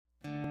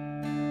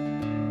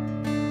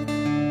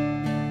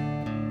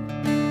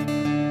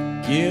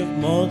Give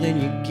more than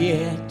you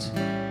get.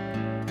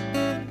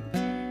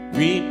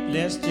 Read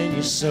blessed in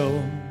your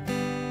soul.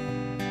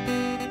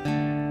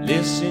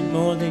 Listen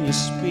more than you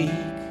speak.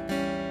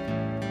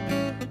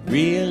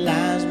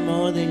 Realize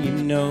more than you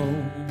know.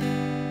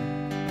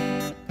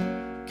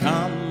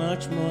 Calm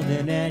much more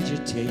than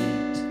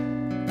agitate.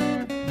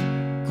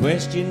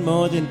 Question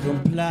more than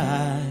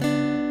comply.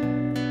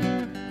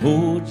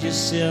 Hold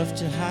yourself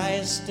to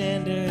higher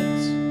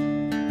standards.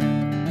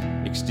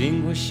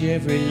 Extinguish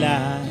every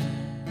lie.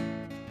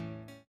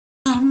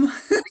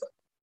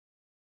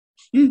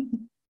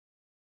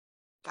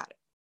 Got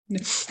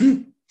it.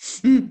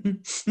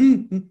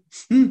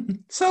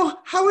 So,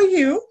 how are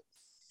you?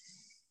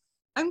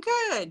 I'm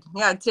good.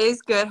 Yeah,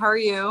 today's good. How are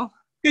you?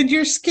 Good.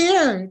 You're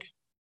scared.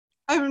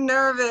 I'm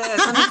nervous.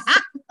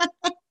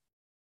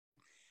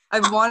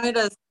 I've wanted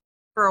us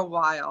for a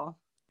while.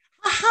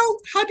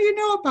 How do you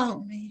know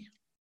about me?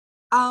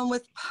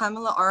 With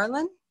Pamela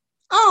Arlen.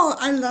 Oh,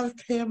 I love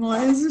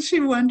Pamela. Isn't she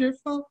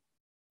wonderful?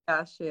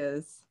 Yeah, she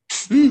is.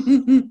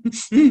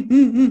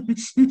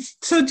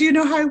 So do you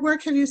know how I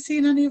work? Have you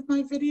seen any of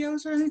my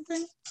videos or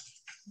anything?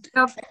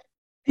 Yep.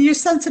 Are you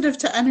sensitive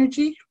to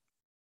energy?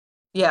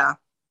 Yeah.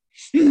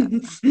 Do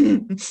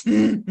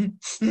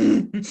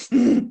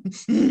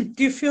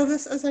you feel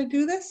this as I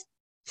do this?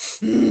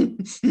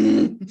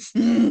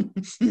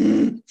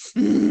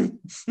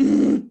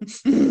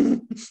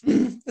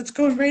 It's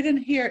going right in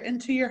here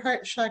into your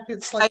heart chakra.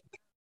 It's like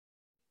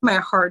my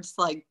heart's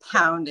like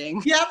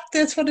pounding. Yep,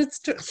 that's what it's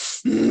doing.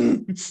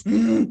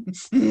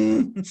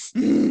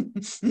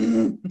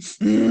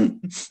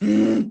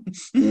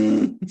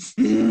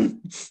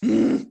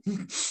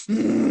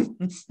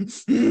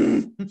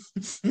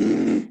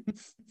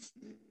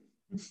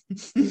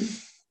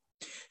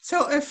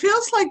 So it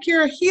feels like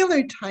you're a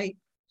healer type,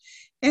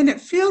 and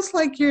it feels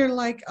like you're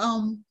like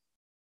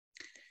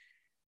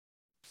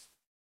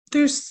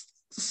there's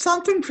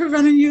something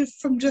preventing you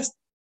from just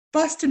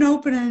busting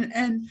open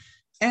and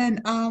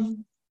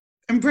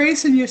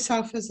embracing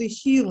yourself as a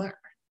healer.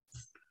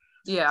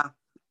 Yeah, I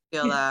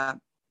feel that.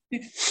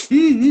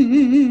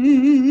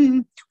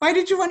 Why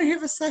did you want to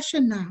have a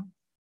session now?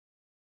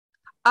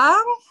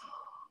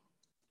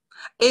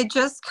 It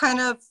just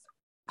kind of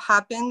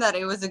happened that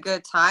it was a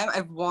good time.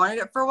 I've wanted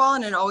it for a while,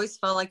 and it always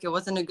felt like it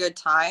wasn't a good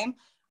time.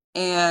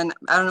 And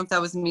I don't know if that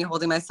was me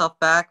holding myself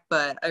back,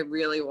 but I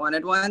really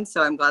wanted one.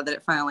 So I'm glad that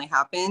it finally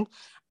happened.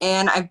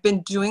 And I've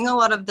been doing a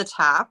lot of the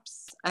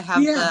taps. I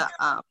have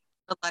the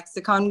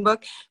lexicon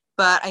book,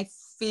 but I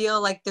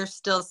feel like there's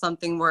still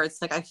something where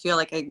it's like I feel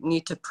like I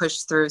need to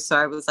push through. So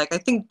I was like, I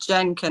think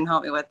Jen can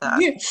help me with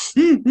that.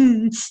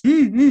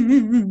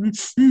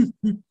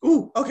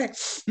 Ooh, okay.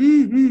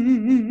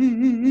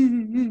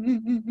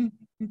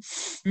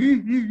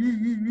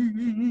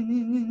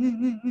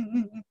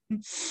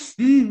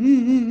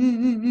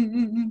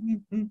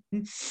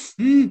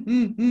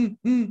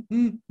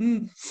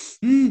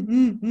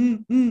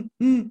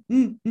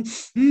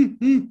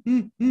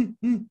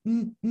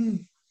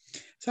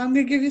 So I'm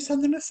going to give you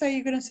something to say.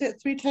 You're going to say it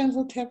 3 times.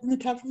 We'll tap on the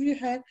top of your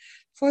head.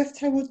 4th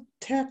time we'll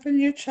tap in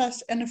your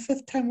chest. And the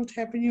 5th time we'll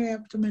tap in your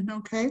abdomen,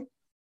 okay?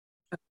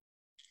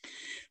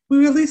 We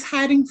release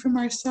hiding from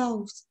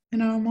ourselves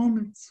in our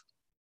moments.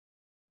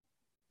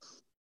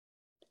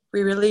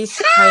 We release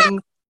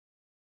hiding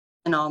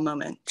in all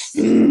moments.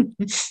 In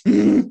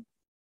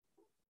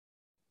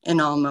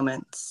all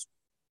moments.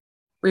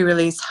 We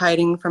release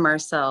hiding from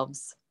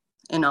ourselves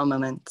in all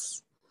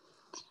moments.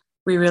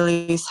 We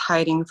release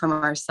hiding from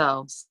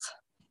ourselves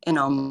in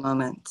all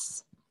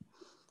moments.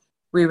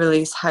 We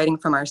release hiding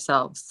from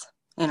ourselves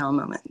in all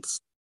moments.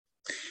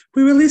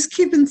 We release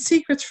keeping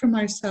secrets from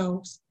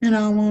ourselves in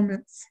all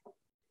moments.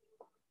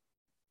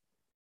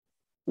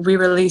 We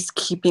release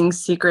keeping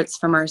secrets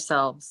from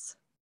ourselves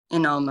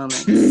in all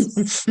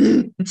moments.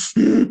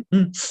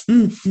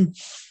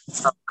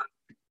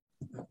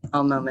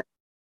 All moments.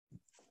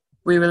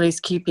 We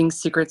release keeping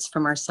secrets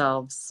from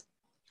ourselves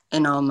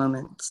in all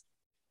moments.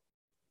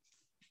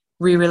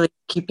 We release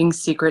keeping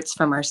secrets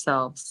from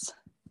ourselves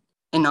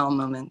in all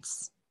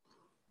moments.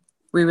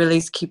 We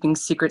release keeping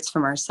secrets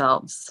from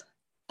ourselves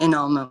in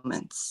all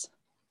moments.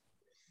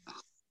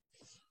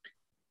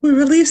 We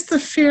release the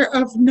fear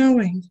of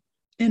knowing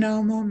in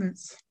all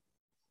moments.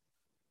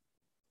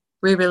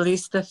 We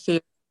release the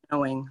fear of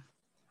knowing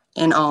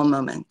in all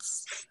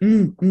moments.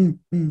 In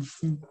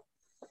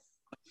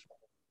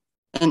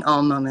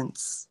all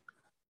moments.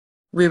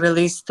 We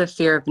release the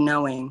fear of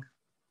knowing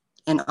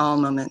in all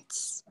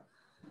moments.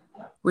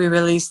 We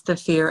release the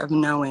fear of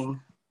knowing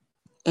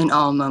in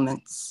all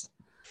moments.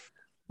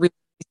 We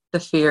release the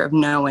fear of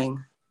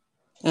knowing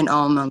in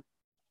all moments.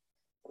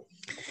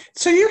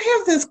 So you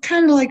have this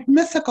kind of like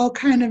mythical,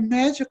 kind of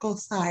magical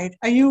side.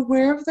 Are you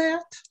aware of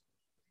that?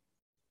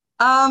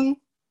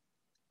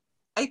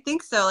 I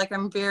think so. Like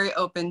I'm very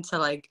open to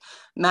like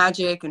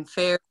magic and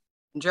fairies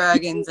and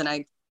dragons, and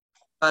I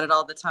about it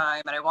all the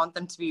time, and I want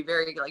them to be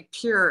very like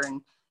pure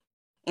and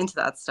into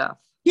that stuff.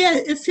 Yeah,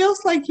 it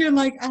feels like you're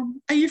like,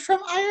 are you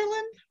from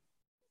Ireland?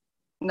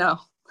 No.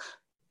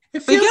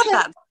 It feels like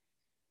that.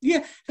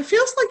 Yeah, it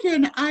feels like you're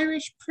an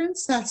Irish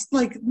princess,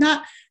 like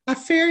not a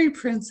fairy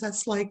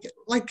princess, like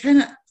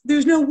kind of.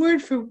 There's no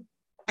word for.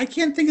 I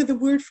can't think of the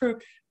word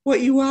for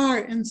what you are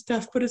and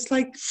stuff, but it's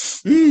like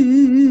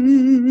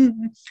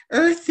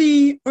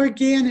earthy,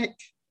 organic,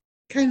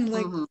 kind of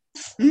like. Mhm.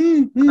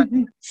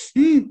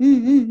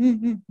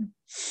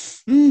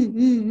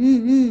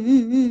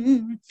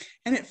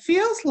 And it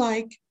feels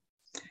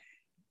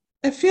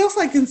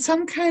like in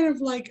some kind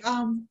of like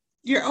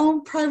your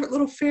own private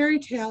little fairy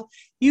tale,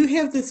 you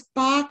have this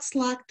box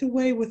locked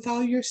away with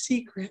all your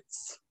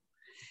secrets,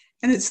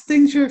 and it's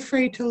things you're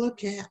afraid to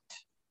look at.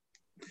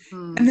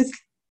 And Mm. it's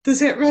does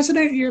that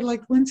resonate? You're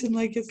like Winston,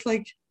 like it's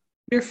like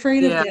you're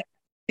afraid of Yeah. that,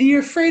 and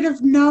you're afraid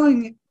of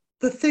knowing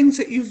the things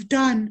that you've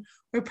done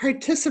or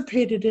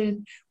participated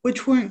in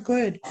which weren't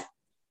good.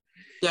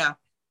 Yeah.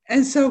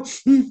 And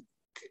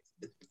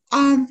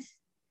um,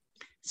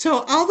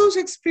 so all those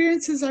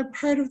experiences are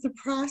part of the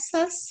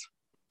process.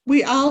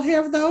 We all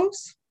have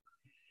those.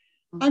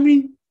 I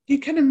mean, you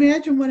can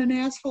imagine what an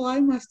asshole I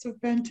must have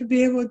been to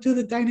be able to do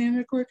the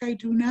dynamic work I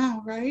do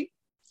now, right?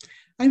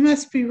 I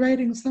must be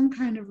writing some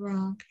kind of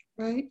wrong,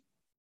 right?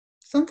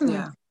 Something like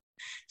Yeah. that.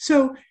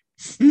 So,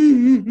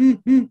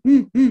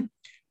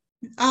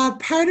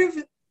 part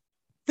of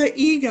the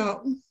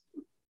ego,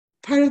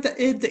 part of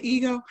the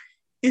ego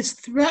is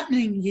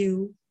threatening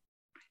you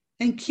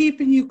and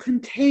keeping you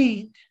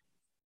contained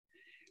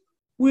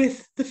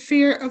with the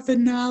fear of the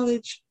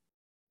knowledge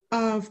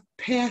of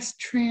past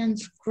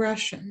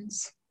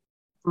transgressions.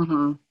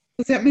 Mm-hmm.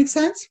 Does that make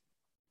sense?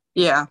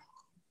 Yeah.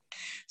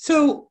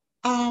 So,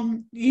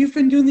 you've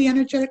been doing the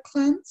energetic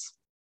cleanse?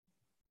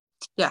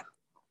 Yeah.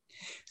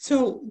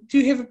 So, do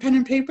you have a pen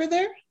and paper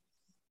there?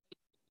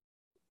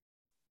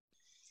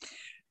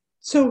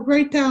 So,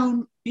 write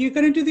down, you're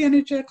going to do the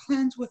energetic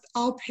cleanse with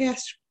all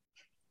past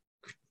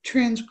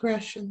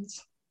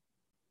transgressions.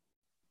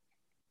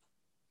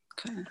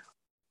 Okay.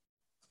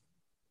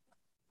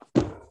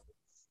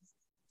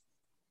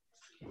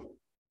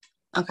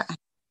 Okay.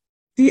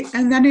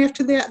 And then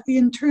after that, the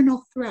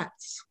internal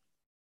threats.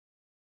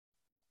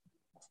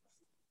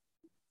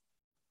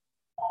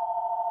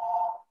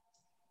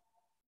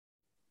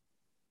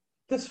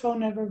 This phone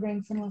never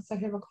rings unless I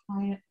have a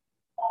client.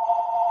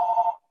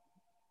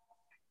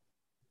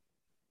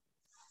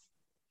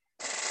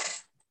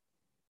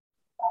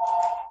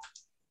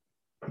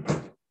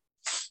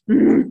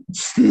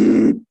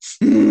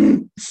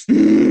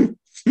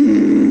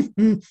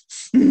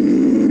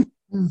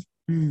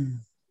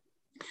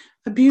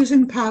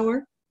 Abusing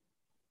power.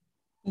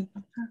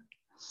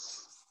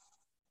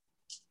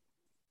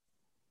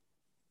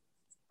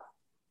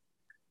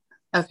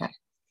 Okay.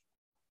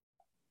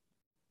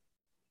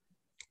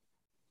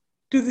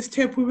 Do this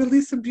tip. We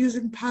release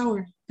abusing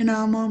power in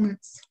all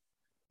moments.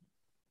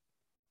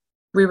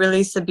 We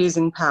release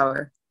abusing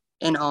power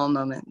in all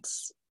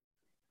moments.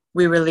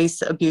 We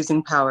release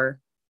abusing power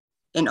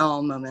in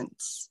all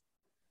moments.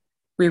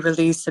 We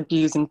release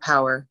abusing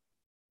power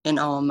in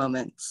all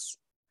moments.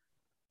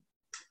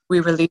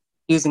 We release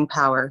abusing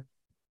power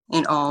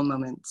in all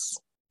moments.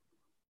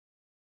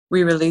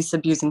 We release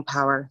abusing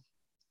power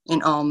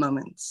in all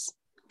moments.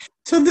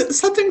 So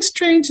something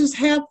strange is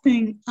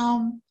happening.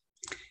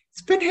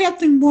 It's been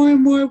happening more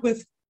and more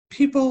with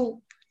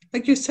people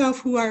like yourself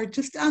who are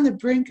just on the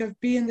brink of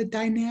being the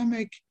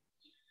dynamic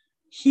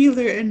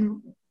healer.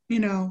 And,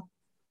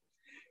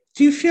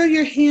 do you feel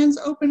your hands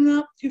open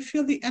up? Do you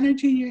feel the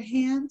energy in your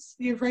hands,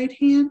 your right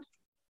hand?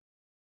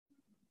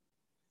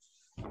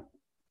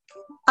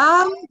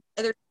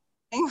 They're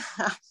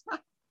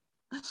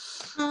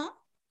Huh?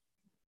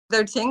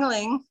 they're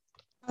tingling.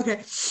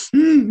 Okay.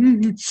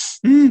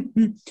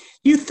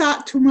 You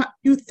thought too much.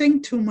 You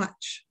think too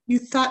much. You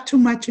thought too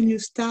much and you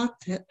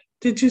stopped it.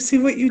 Did you see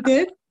what you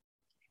did?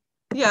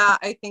 Yeah,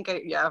 I think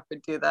I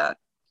would do that.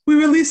 We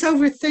release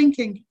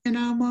overthinking in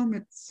our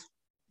moments.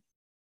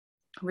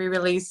 We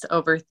release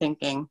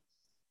overthinking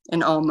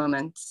in all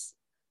moments.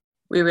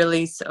 We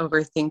release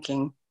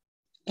overthinking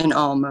in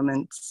all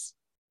moments.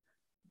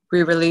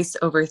 We release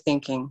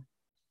overthinking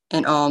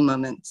in all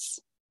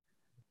moments.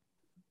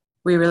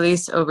 We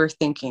release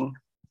overthinking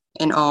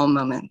in all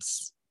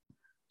moments.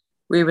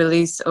 We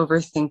release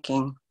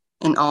overthinking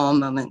in all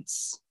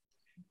moments.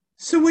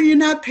 So when you're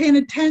not paying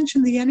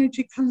attention, the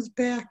energy comes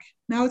back.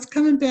 Now it's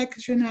coming back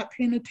because you're not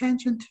paying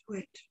attention to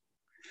it.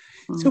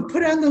 So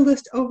put on the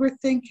list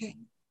overthinking.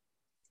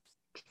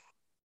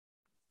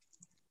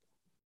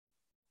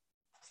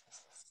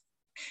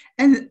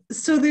 And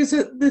so there's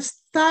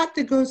this thought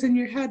that goes in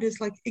your head is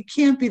like, it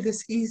can't be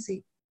this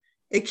easy.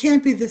 It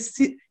can't be this,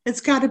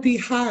 it's got to be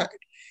hard.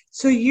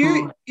 So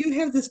you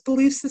have this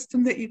belief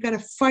system that you got to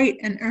fight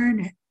and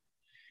earn it.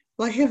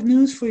 Well, I have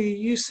news for you.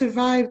 You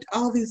survived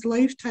all these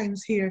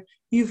lifetimes here.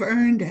 You've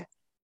earned it.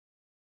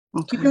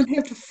 Okay. You don't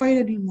have to fight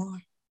anymore.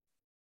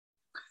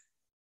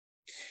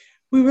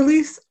 We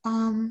release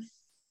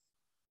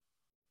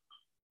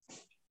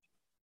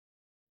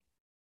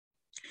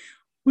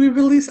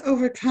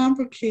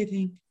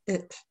overcomplicating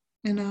it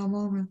in our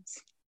moments.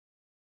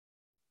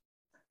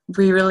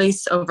 We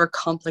release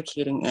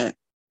overcomplicating it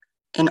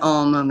in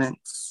all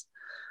moments.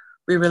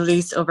 We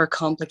release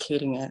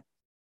overcomplicating it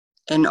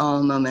in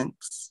all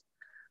moments.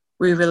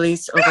 We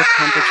release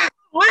overcomplicating.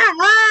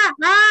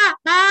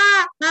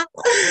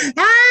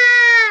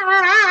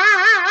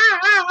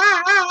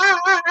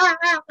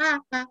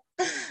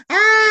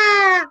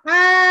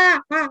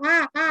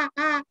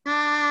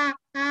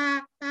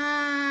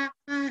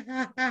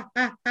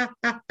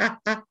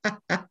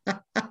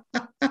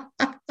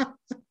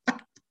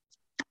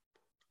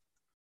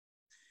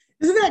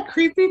 Isn't that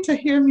creepy to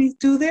hear me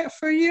do that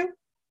for you?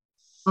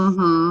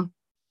 Mm-hmm.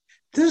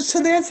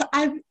 So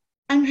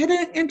I'm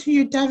heading into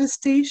your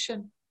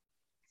devastation.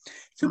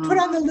 So put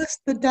on the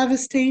list the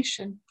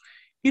devastation.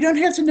 You don't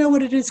have to know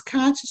what it is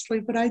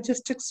consciously, but I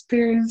just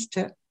experienced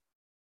it.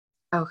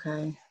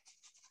 Okay.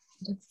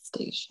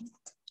 Devastation.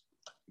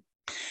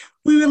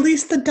 We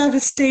release the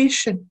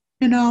devastation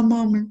in all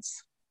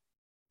moments.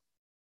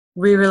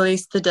 We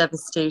release the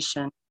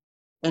devastation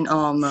in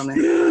all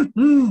moments.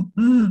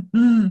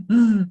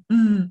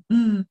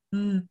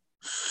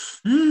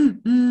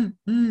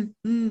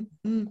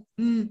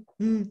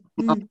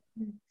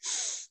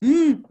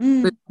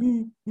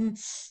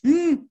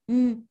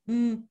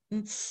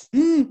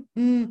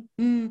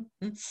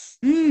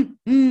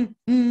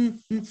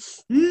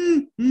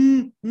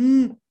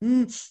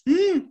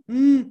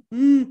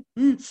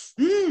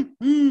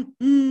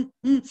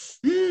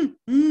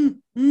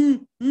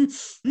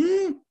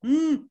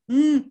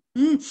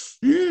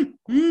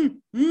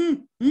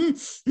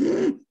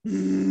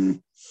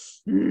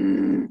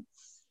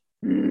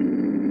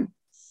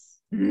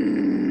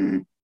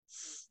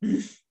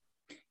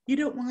 You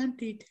don't want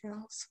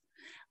details.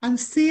 I'm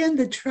seeing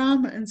the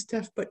trauma and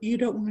stuff, but you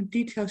don't want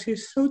details. You're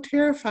so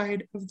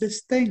terrified of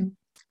this thing.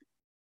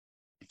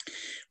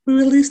 We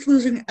release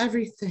losing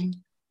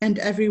everything and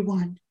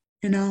everyone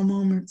in all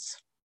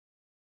moments.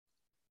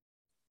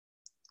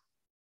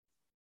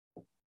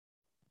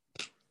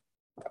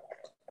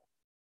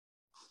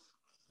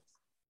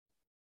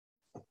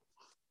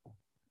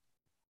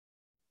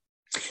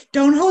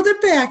 Don't hold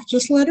it back.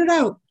 Just let it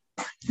out.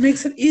 It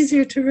makes it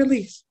easier to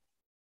release.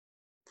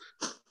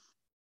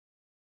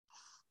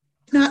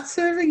 Not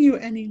serving you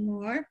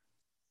anymore.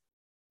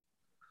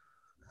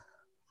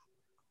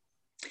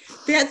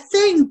 That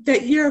thing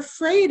that you're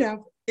afraid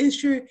of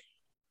is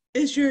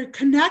your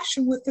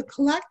connection with the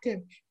collective.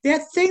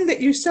 That thing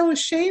that you're so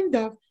ashamed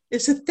of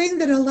is the thing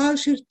that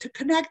allows you to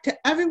connect to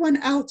everyone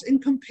else in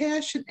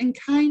compassion and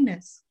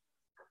kindness.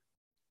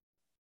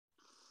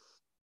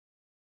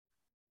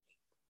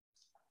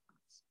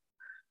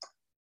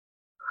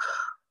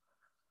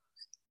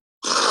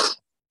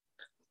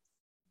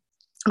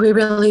 We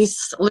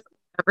release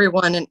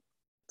everyone and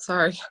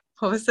sorry,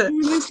 what was it? We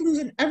release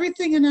losing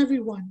everything and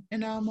everyone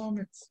in all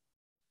moments.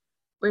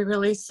 We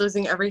release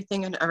losing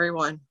everything and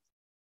everyone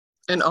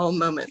in all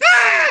moments.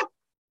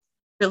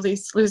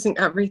 Release losing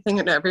everything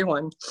and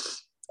everyone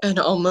in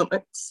all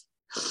moments.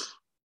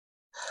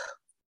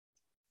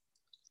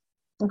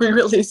 We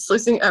release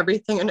losing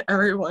everything and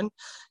everyone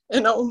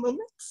in all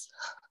moments.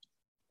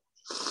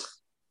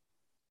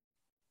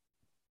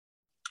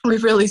 We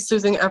release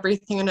losing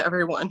everything and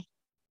everyone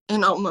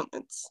in all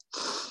moments.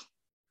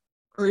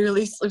 We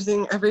release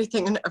losing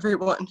everything and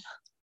everyone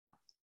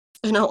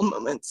in all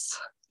moments.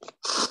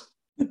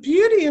 The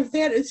beauty of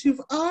that is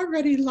you've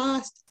already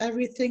lost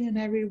everything and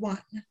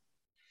everyone.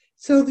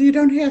 So you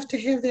don't have to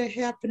have that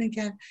happen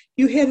again.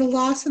 You had a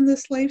loss in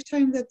this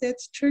lifetime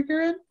that's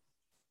triggering?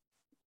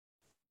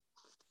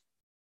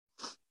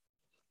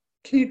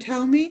 Can you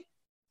tell me?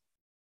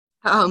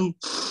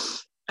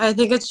 I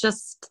think it's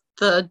just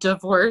the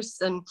divorce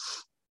and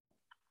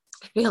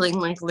feeling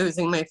like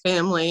losing my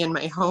family and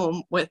my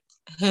home with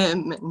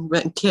him and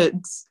my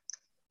kids.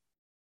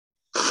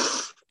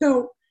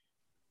 So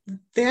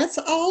that's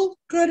all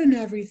good and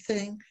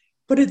everything,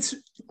 but it's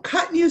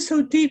cutting you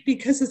so deep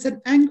because it's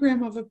an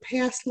engram of a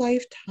past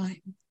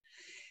lifetime.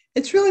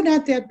 It's really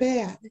not that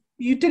bad.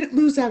 You didn't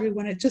lose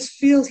everyone. It just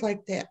feels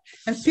like that.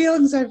 And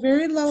feelings are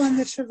very low on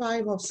the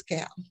survival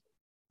scale.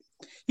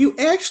 You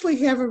actually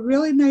have a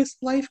really nice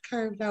life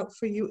carved out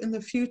for you in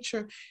the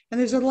future. And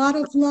there's a lot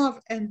of love,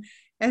 and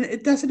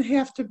it doesn't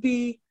have to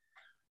be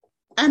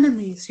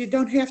enemies. You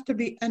don't have to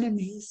be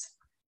enemies.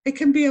 It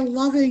can be a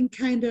loving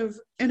kind of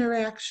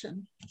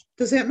interaction.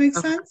 Does that make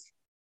sense?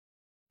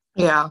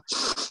 Yeah.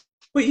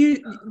 But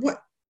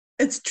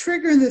it's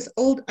triggering this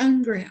old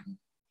engram.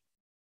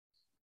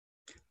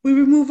 We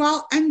remove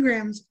all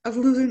engrams of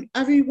losing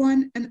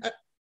everyone, and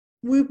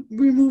we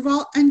remove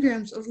all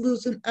engrams of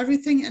losing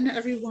everything and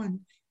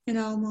everyone in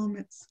all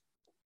moments.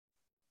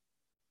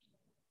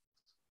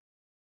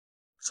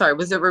 Sorry,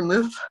 was it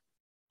remove?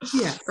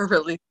 Yes. Or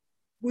release?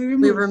 We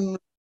remove.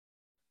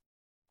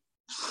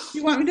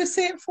 You want me to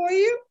say it for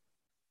you?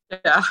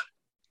 Yeah.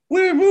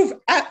 We remove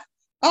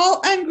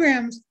all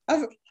engrams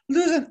of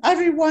losing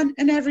everyone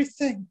and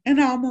everything in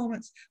all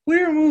moments.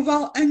 We remove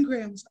all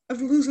engrams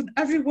of losing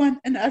everyone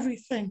and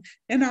everything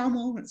in all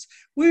moments.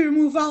 We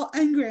remove all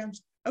engrams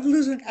of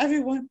losing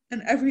everyone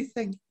and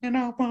everything in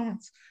all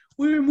moments.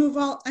 We remove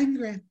all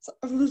engrams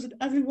of losing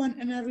everyone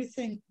and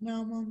everything in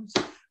all moments.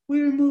 We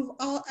remove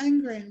all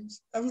engrams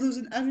of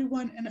losing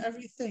everyone and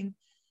everything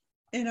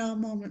in all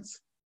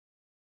moments.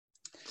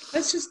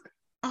 Let's just,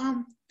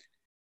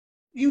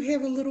 you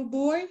have a little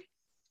boy?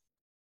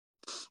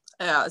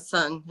 Yeah, a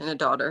son and a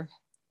daughter.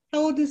 How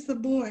old is the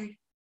boy?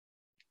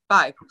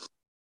 5.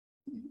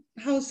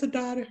 How's the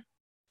daughter?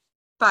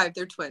 5,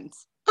 they're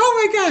twins. Oh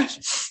my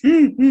gosh.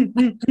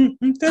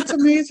 That's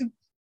amazing.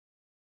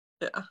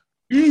 Yeah.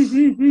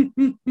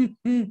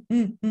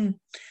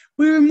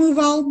 We remove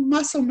all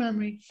muscle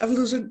memory of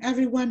losing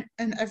everyone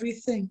and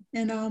everything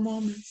in all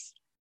moments.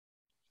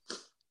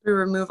 We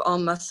remove all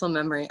muscle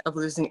memory of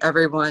losing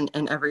everyone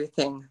and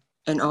everything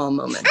in all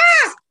moments.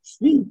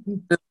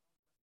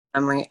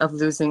 Memory of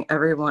losing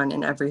everyone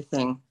and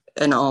everything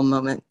in all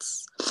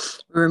moments.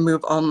 We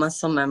remove all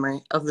muscle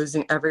memory of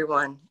losing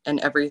everyone and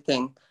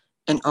everything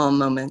in all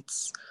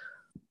moments.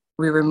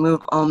 We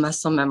remove all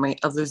muscle memory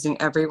of losing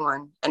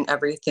everyone and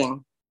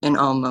everything in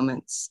all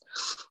moments.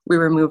 We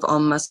remove all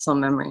muscle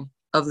memory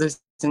of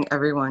losing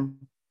everyone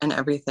and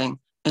everything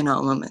in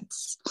all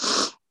moments.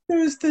 So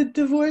is the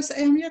divorce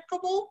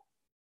amicable?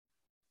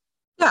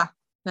 Yeah,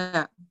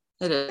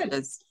 it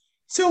is.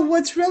 So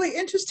what's really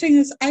interesting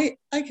is I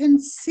can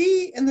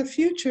see in the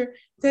future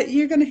that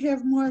you're going to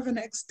have more of an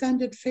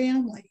extended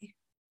family.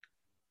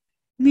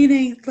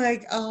 Meaning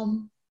like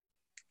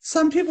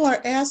some people are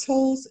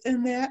assholes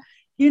in that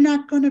you're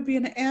not going to be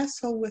an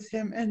asshole with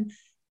him, and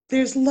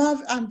there's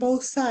love on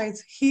both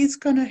sides. He's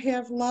going to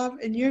have love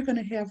and you're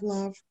going to have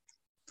love.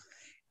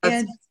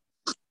 And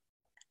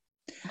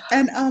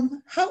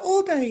how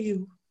old are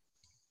you?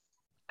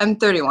 I'm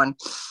 31.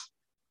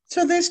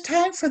 So there's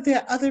time for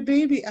that other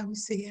baby I'm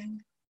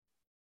seeing.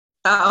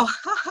 Oh.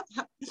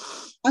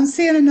 I'm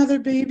seeing another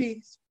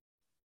baby.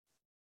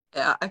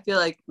 Yeah, I feel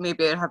like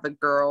maybe I'd have a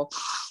girl.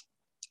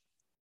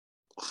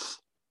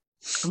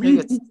 Maybe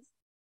it's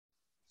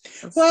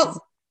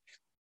well,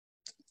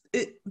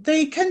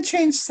 they can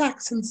change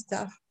sex and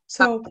stuff.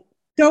 So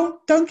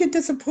don't get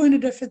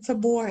disappointed if it's a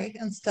boy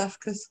and stuff,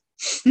 because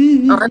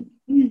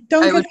don't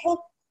get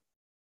hope.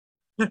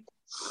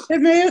 It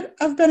may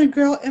have been a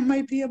girl, it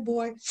might be a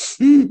boy.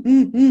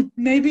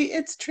 Maybe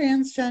it's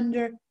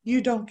transgender.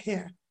 You don't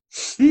care.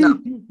 No.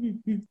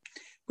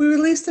 We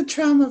release the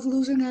trauma of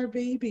losing our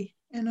baby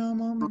in all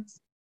moments.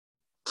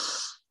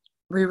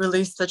 We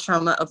release the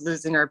trauma of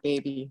losing our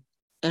baby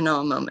in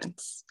all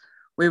moments.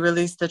 We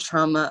release the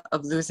trauma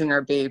of losing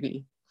our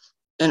baby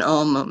in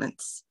all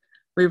moments.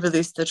 We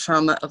release the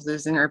trauma of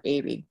losing our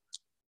baby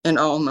in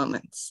all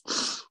moments.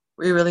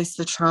 We release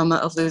the trauma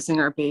of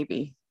losing our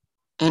baby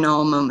in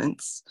all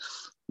moments.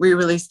 We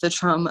release the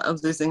trauma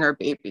of losing our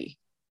baby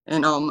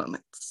in all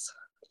moments.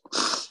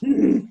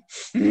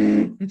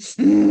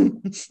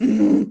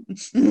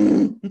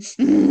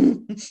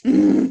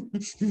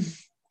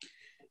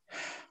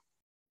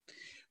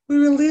 We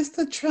release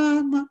the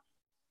trauma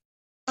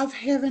of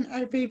having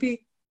our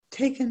baby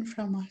taken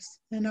from us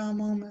in all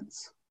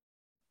moments.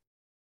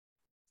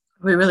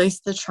 We release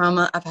the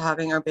trauma of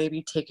having our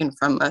baby taken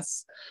from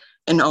us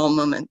in all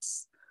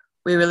moments.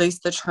 We release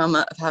the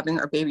trauma of having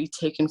our baby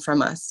taken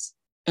from us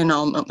in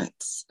all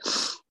moments.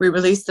 We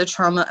release the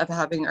trauma of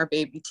having our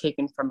baby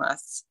taken from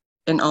us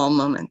in all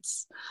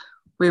moments.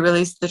 We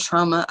release the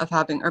trauma of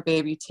having our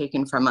baby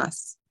taken from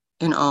us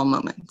in all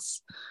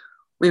moments.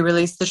 We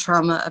release the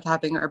trauma of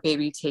having our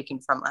baby taken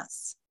from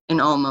us in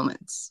all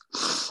moments.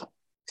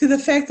 To the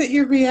fact that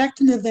you're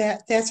reacting to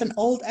that, that's an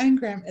old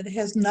engram. It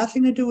has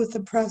nothing to do with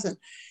the present.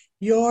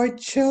 Your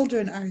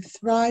children are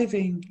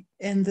thriving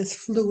in this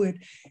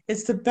fluid.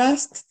 It's the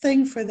best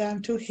thing for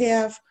them to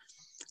have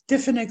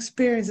different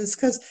experiences,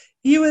 because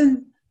you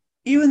and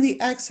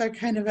the ex are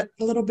kind of a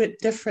little bit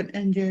different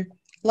in your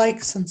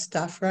likes and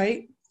stuff,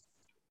 right?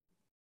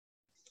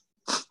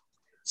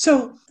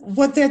 So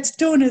what that's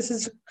doing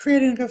is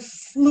creating a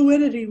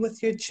fluidity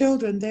with your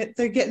children, that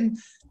they're getting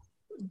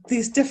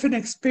these different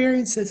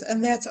experiences,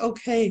 and that's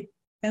okay,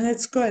 and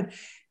that's good.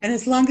 And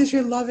as long as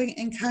you're loving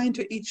and kind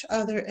to each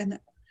other, and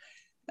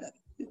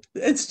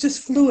it's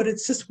just fluid,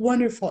 it's just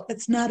wonderful.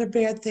 It's not a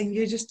bad thing.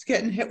 You're just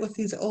getting hit with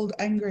these old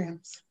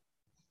engrams.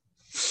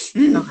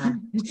 Okay.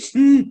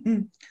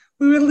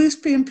 We release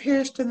being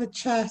pierced in the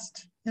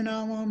chest in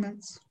all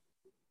moments.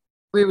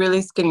 We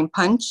release getting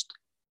punched.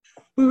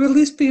 We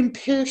release being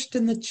pierced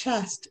in the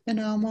chest in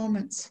all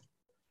moments.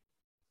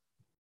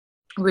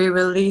 We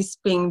release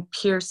being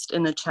pierced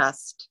in the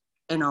chest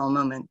in all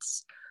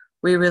moments.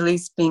 We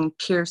release being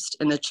pierced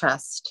in the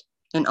chest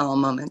in all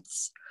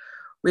moments.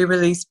 We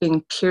release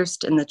being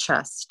pierced in the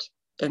chest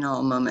in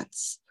all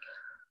moments.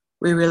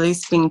 We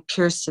release being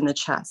pierced in the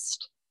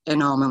chest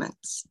in all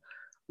moments.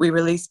 We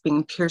release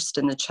being pierced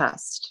in the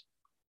chest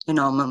in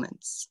all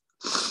moments.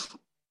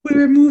 We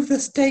remove the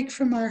stake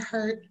from our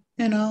heart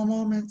in all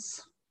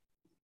moments.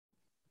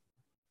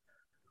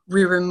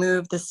 We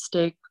remove the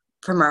stake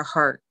from our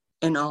heart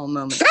in all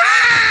moments.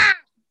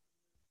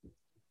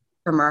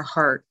 From our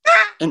heart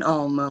in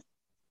all moments.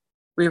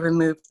 We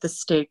remove the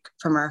stake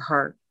from our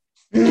heart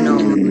in all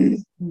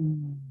moments.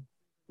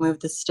 Remove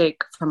the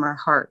stake from our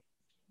heart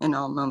in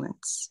all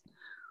moments.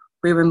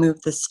 We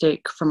remove the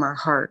stake from our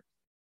heart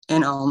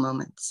in all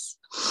moments.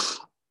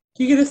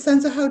 Do you get a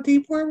sense of how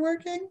deep we're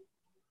working?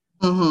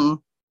 Mm-hmm.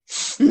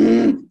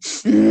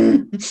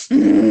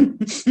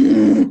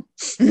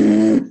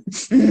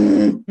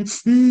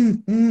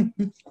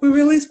 We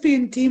release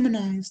being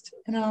demonized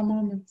in all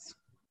moments.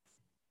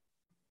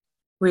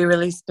 We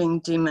release being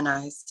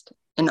demonized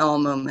in all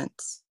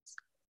moments.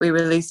 We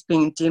release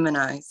being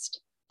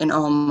demonized in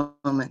all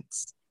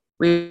moments.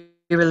 We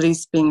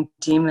release being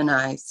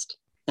demonized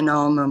in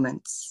all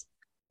moments.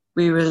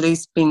 We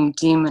release being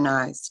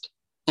demonized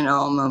in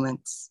all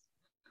moments.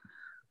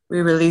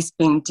 We release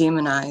being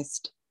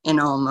demonized in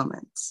all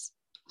moments.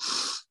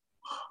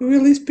 We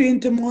release being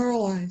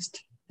demoralized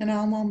in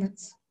all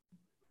moments.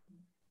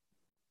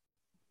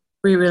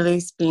 We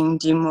release being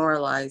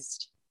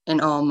demoralized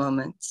in all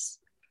moments.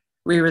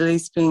 We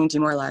release being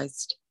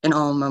demoralized in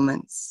all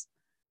moments.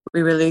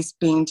 We release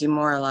being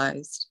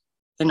demoralized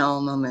in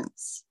all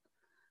moments.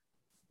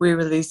 We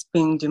release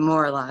being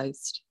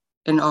demoralized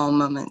in all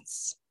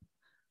moments.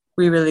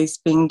 We release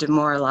being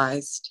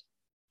demoralized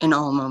in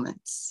all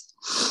moments.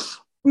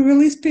 We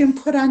release being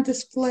put on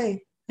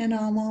display in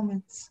all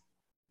moments.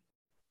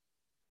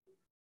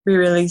 We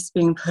release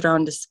being put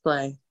on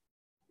display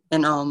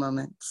in all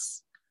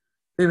moments.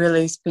 We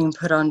release being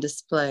put on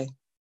display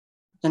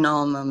in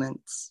all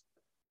moments.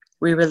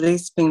 We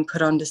release being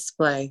put on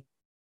display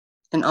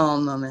in all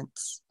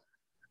moments.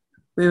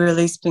 We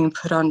release being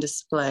put on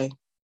display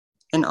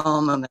in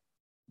all moments.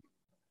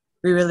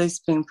 We release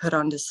being put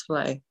on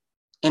display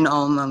in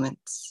all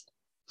moments.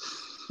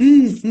 We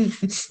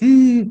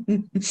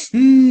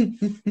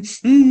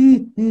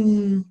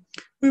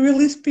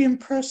release being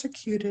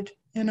persecuted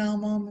in all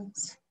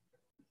moments.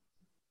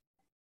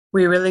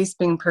 We release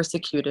being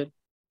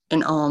persecuted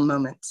in all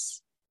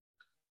moments.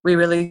 We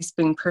release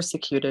being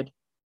persecuted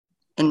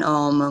in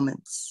all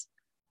moments.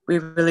 We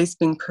release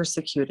being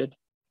persecuted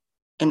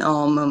in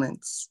all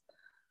moments.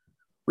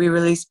 We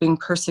release being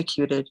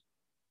persecuted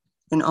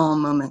in all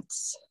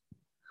moments.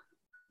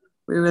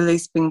 We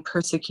release being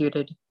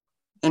persecuted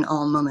in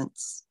all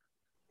moments.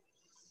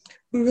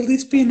 We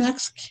release being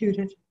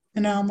executed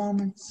in all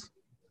moments.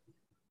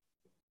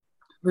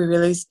 We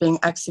release being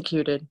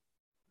executed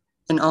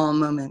in all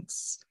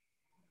moments.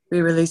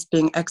 We release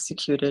being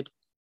executed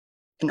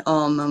in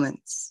all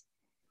moments.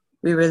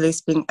 We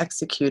release being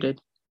executed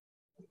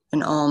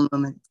in all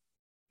moments.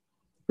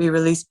 We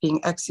release being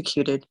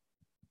executed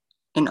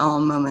in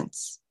all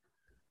moments.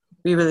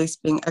 We release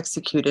being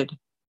executed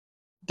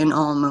in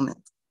all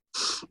moments.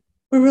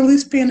 We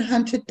release being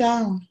hunted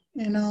down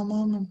in all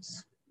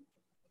moments.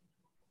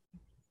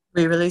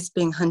 We release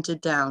being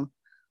hunted down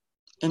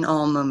in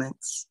all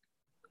moments.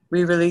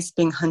 We release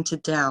being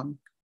hunted down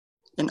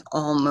in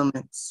all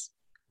moments.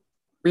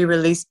 We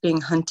release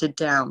being hunted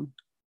down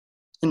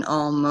in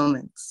all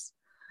moments.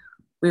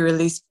 We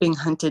release being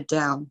hunted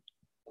down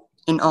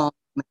in all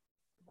moments.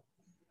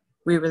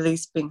 We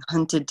release being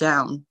hunted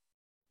down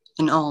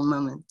in all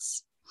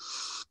moments.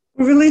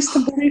 We release the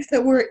belief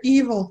that we're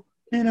evil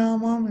in all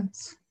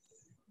moments.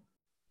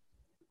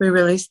 We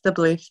release the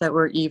belief that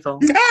we're evil.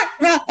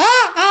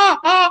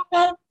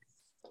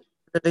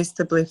 Release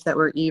the belief that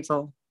we're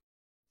evil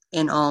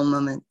in all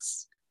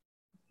moments.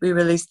 We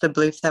release the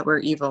belief that we're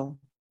evil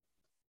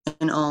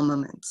in all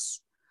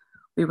moments.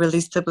 We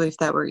release the belief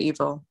that we're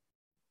evil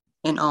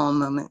in all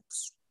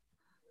moments.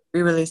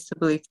 We release the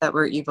belief that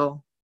we're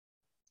evil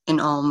in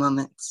all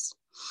moments.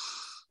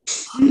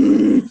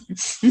 We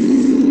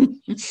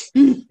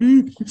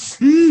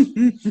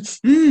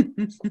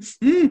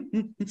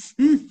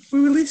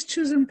release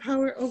choosing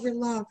power over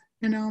love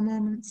in all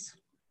moments.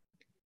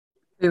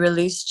 We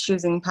release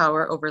choosing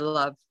power over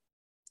love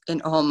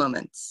in all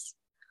moments.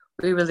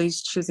 We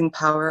release choosing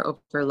power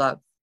over love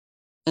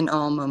in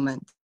all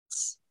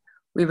moments.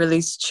 We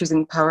release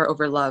choosing power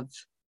over love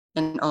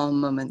in all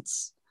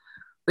moments.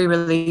 We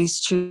release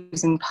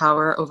choosing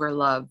power over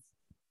love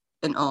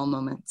in all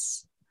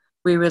moments.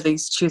 We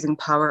release choosing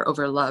power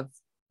over love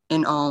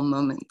in all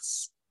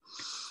moments.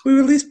 We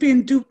release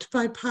being duped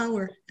by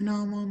power in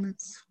all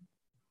moments.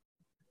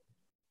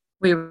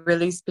 We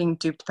release being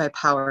duped by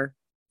power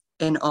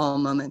in all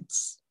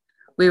moments.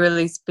 We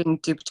release being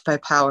duped by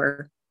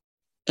power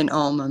in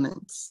all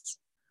moments.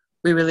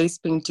 We release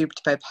being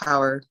duped by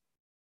power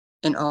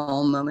in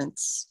all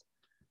moments.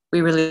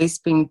 We release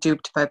being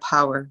duped by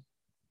power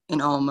in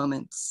all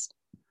moments.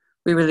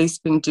 We release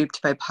being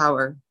duped by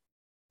power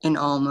in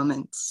all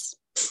moments.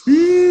 Do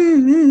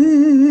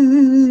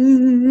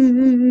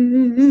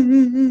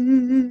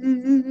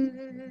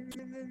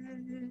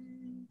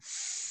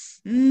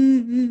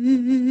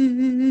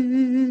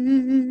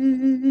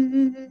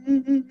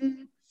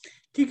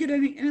you get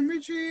any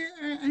imagery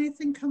or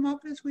anything come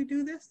up as we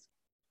do this?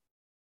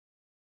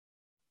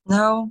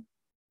 No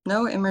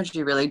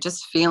imagery really,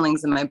 just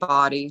feelings in my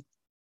body.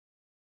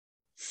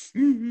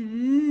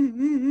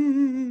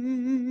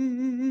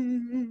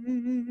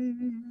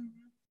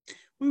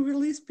 We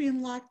release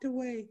being locked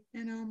away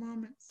in all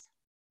moments.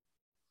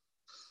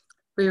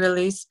 We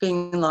release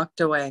being locked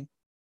away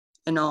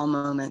in all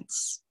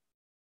moments.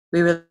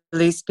 We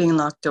release being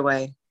locked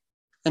away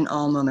in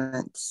all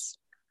moments.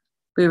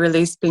 We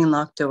release being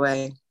locked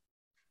away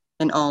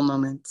in all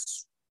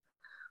moments.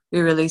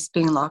 We release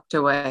being locked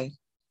away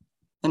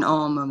in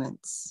all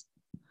moments.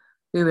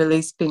 We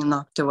release being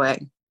locked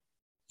away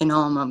in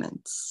all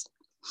moments.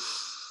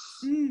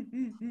 We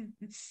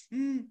release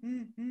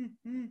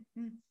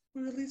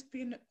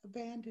being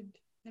abandoned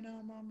in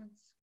all moments.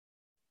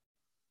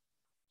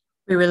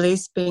 We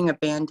release being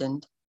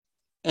abandoned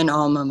in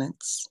all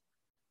moments.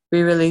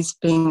 We release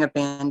being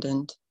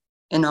abandoned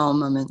in all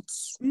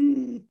moments.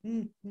 Being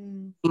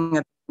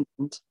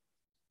abandoned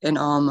in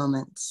all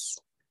moments.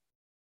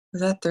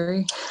 Was that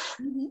 3?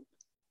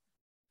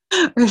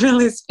 We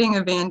release being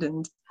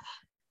abandoned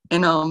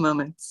in all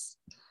moments.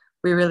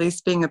 We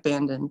release being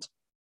abandoned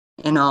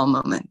in all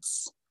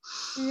moments.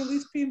 We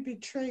release being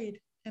betrayed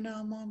in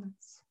all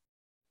moments.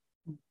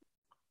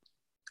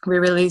 We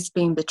release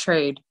being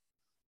betrayed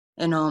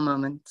in all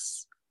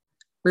moments.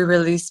 We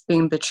release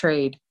being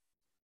betrayed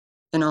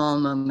in all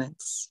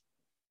moments.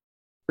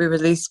 We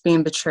release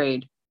being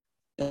betrayed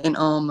in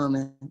all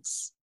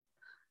moments.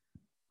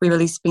 We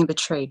release being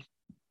betrayed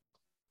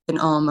in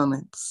all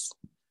moments.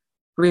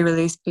 We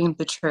release being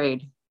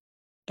betrayed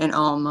in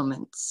all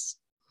moments.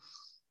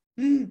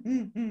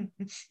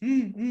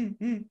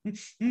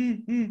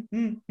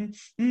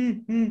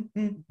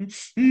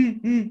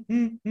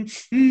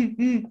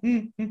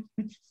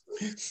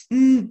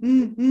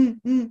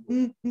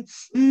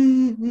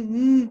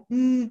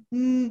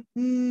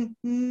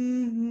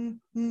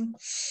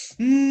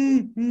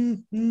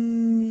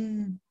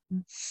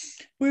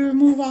 We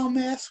remove all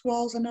mask,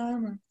 walls, and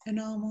armor in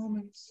all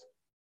moments.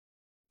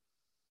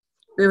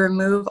 We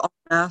remove all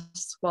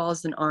masks,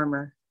 walls, and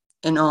armor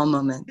in all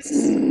moments.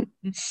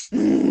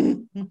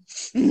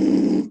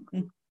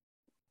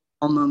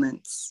 All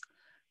moments.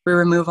 We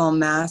remove all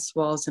masks,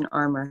 walls, and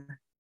armor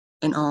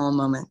in all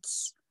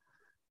moments.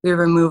 We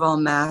remove all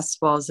masks,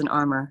 walls, and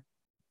armor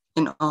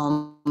in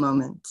all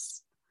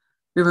moments.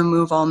 We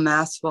remove all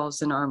masks,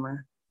 walls, and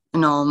armor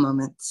in all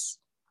moments.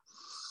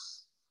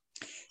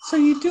 So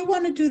you do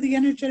want to do the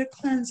energetic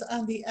cleanse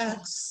on the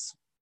X,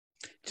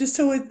 just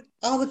so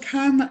all the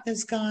karma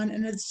is gone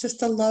and it's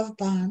just a love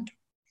bond.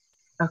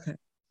 Okay.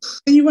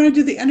 And you want to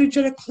do the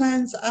energetic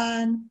cleanse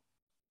on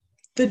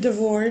the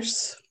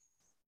divorce.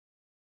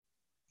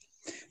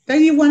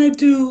 Then you want to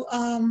do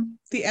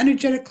the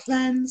energetic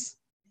cleanse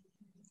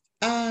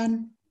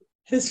on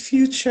his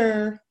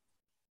future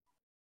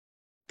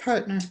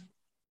partner.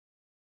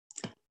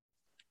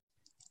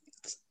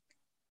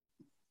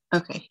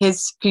 Okay.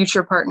 His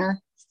future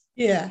partner?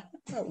 Yeah,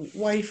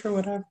 wife or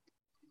whatever.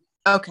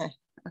 Okay.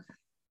 Okay.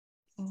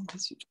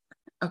 His future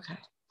partner.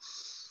 Okay.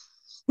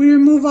 We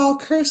remove all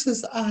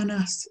curses on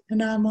us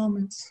in our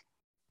moments.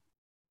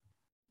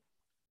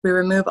 We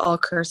remove all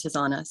curses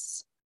on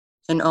us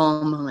in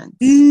all moments.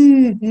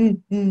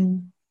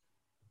 In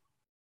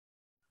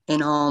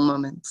In all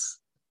moments.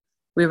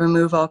 We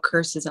remove all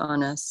curses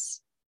on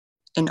us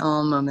in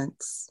all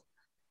moments.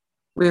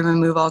 We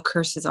remove all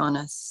curses on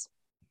us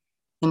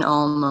in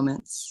all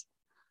moments.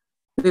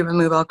 We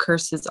remove all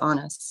curses on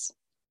us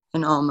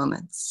in all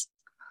moments.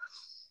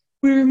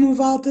 We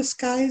remove all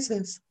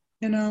disguises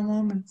in our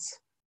moments.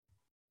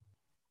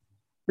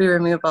 We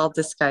remove all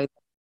disguise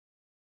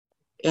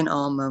in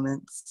all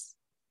moments.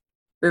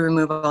 We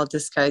remove all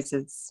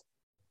disguises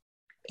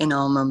in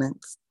all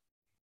moments.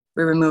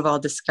 We remove all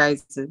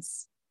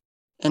disguises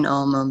in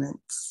all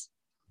moments.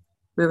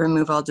 We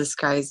remove all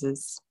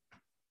disguises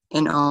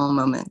in all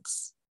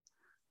moments.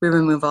 We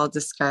remove all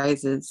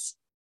disguises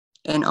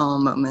in all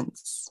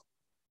moments.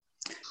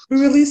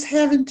 We release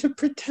having to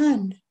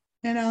pretend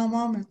in our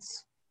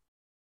moments.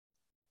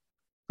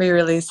 We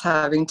release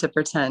having to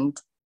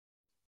pretend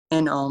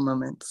in all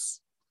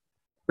moments.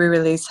 We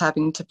release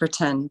having to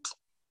pretend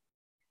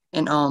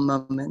in all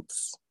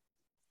moments.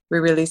 We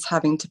release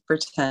having to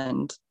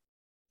pretend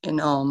in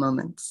all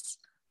moments.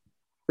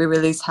 We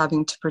release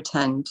having to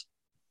pretend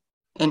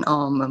in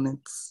all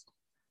moments.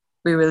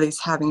 We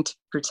release having to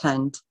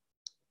pretend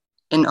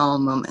in all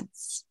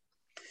moments.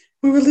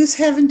 We release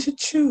having to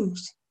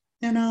choose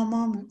in our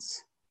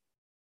moments.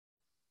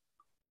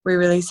 We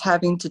release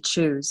having to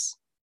choose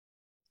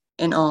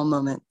in all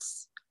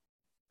moments.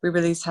 We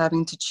release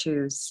having to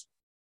choose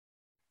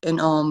in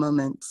all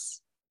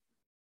moments.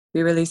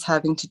 We release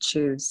having to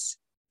choose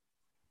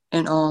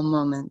in all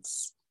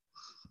moments.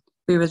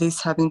 We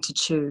release having to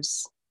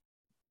choose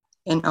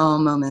in all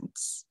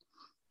moments.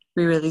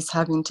 We release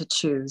having to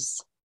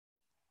choose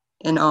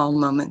in all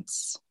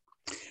moments.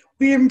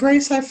 We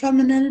embrace our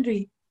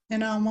femininity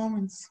in our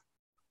moments.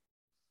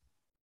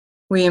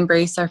 We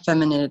embrace our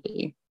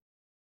femininity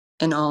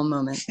in all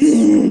moments.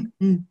 In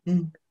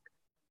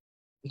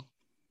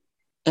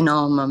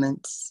all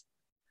moments.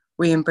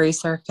 We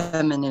embrace our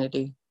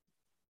femininity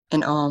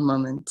in all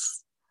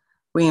moments.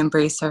 We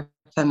embrace our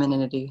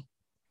femininity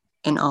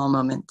in all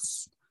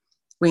moments.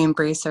 We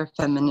embrace our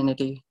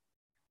femininity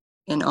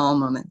in all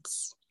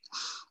moments.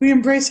 We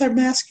embrace our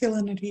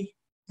masculinity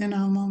in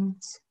our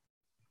moments.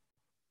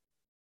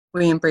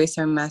 We embrace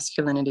our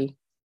masculinity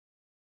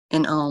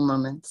in all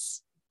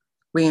moments.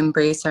 We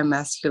embrace our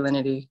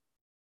masculinity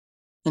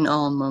in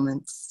all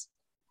moments.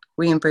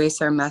 We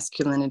embrace our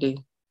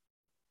masculinity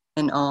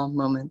in all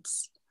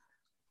moments.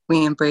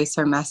 We embrace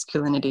our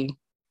masculinity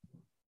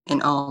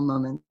in all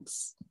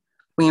moments.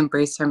 We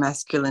embrace our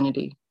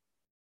masculinity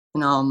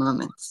in all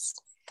moments.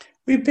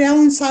 We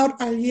balance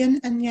out our yin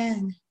and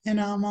yang in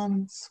all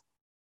moments.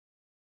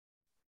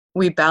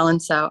 We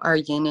balance out our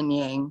yin and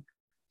yang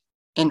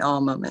in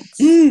all moments.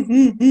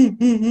 In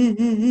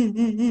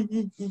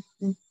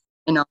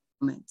all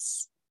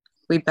moments.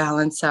 We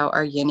balance out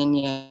our yin and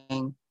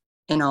yang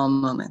in all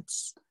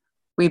moments.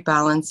 We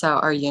balance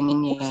out our yin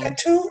and Was yang. that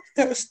two?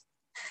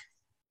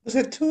 Was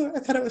it two? I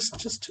thought it was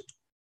just two.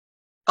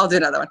 I'll do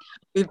another one.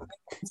 We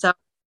balance out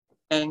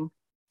our yang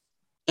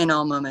in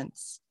all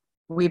moments.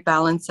 We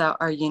balance out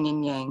our yin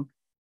and yang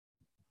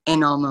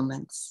in all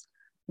moments.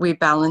 We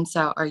balance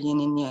out our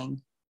yin and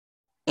yang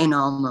in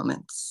all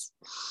moments.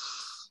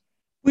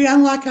 We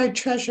unlock our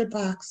treasure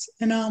box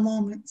in all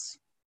moments.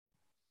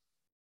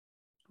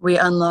 We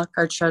unlock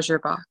our treasure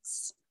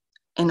box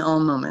in all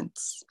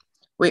moments.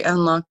 We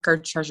unlock our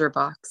treasure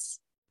box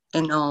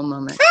in all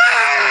moments.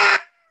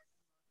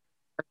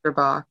 Treasure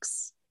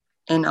box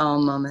in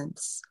all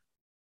moments.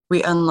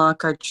 We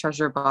unlock our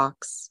treasure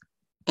box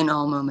in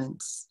all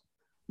moments.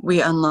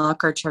 We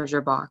unlock our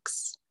treasure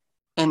box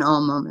in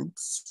all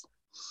moments.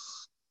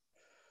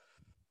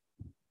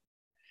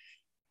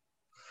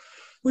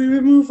 We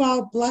remove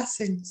all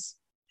blessings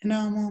in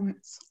all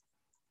moments.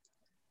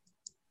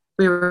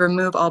 We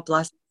remove all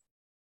blessings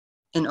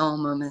in all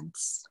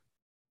moments.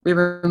 We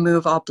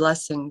remove all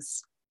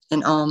blessings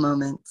in all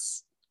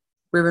moments.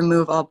 We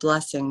remove all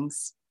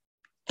blessings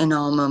in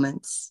all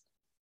moments.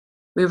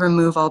 We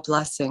remove all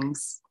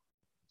blessings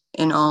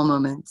in all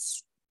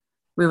moments.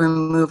 We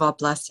remove all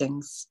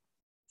blessings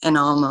in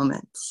all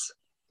moments.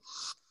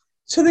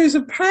 So there's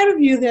a part of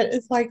you that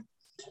is like,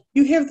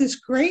 you have this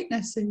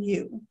greatness in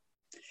you,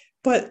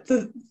 but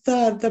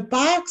the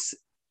box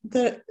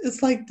that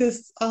is like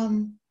this,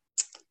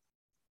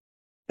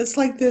 it's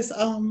like this,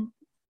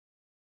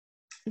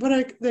 what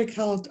are they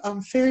called?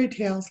 Fairy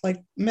tales,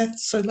 like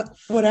myths or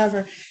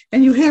whatever.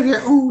 And you have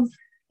your own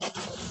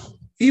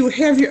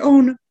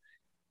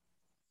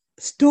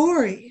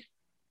story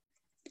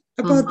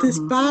about this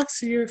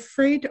box. You're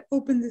afraid to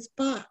open this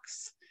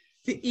box.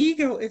 The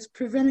ego is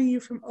preventing you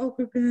from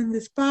opening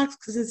this box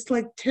because it's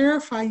like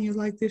terrifying you,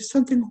 like there's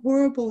something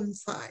horrible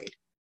inside.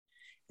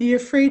 And you're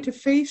afraid to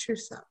face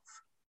yourself.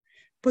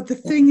 But the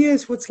thing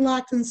is, what's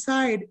locked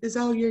inside is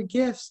all your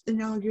gifts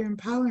and all your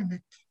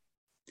empowerment.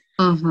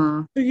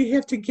 So you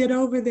have to get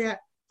over the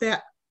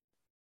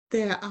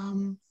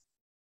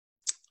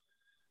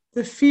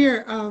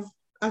fear of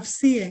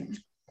seeing.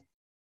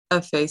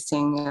 Of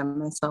facing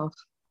myself.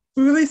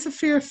 We release the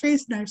fear of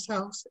facing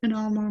ourselves in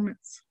all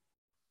moments.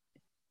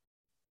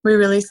 We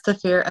release the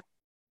fear of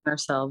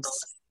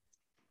ourselves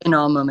in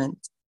all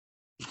moments.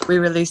 We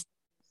release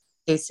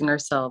facing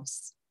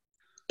ourselves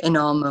in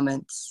all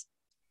moments.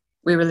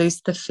 We release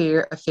the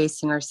fear of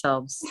facing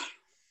ourselves.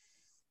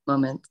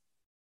 Moment.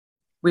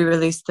 We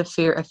release the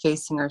fear of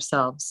facing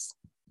ourselves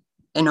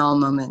in all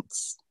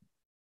moments.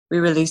 We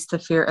release the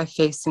fear of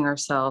facing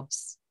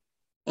ourselves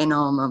in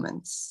all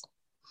moments.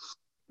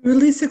 We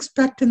release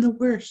expecting the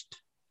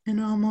worst in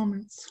all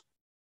moments.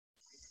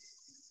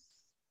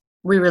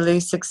 We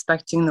release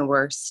expecting the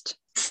worst.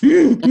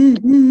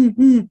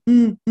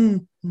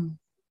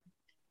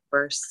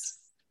 Worst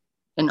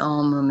in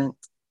all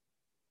moments.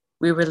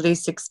 We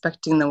release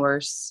expecting the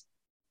worst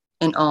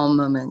in all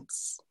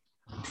moments.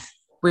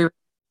 We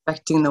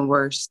expecting the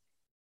worst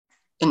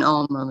in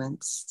all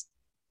moments.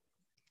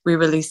 We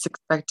release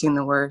expecting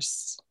the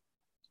worst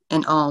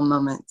in all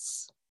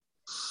moments.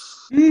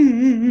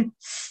 We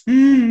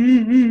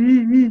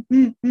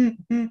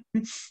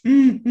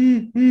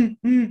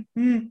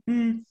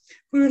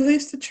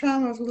release the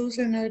trauma of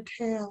losing our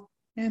tail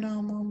in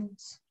all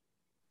moments.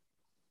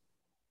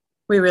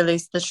 We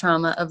release the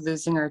trauma of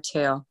losing our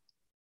tail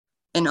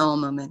in all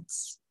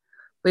moments.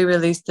 We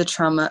release the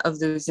trauma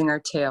of losing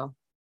our tail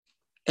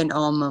in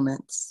all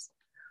moments.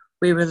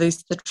 We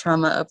release the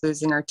trauma of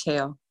losing our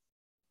tail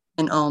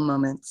in all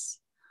moments.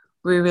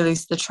 We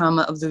release the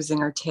trauma of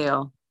losing our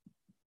tail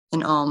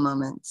in all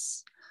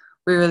moments.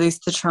 We release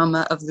the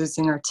trauma of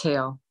losing our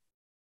tail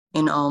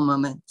in all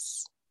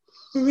moments.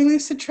 We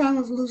release the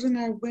trauma of losing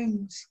our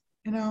wings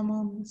in all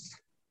moments.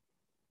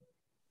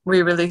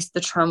 We release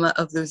the trauma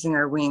of losing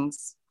our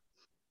wings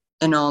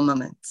in all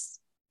moments.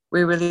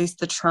 We release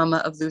the trauma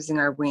of losing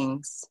our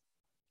wings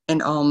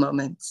in all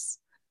moments.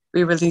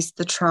 We release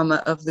the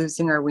trauma of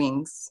losing our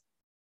wings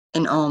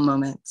in all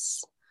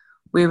moments.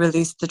 We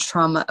release the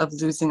trauma of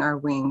losing our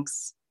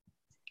wings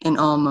in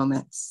all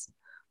moments.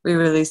 We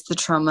release the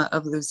trauma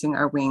of losing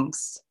our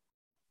wings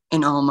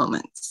in all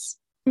moments.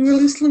 We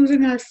release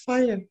losing our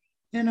fire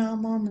in all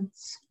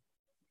moments.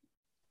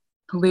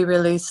 We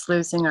release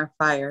losing our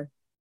fire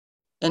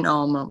in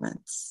all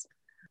moments.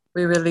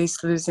 We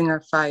release losing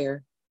our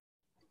fire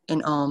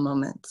in all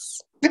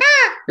moments.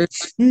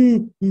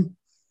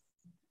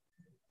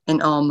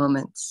 In all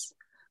moments.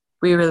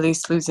 We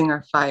release losing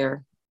our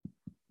fire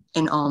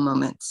in all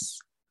moments.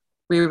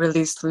 We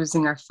release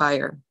losing our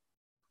fire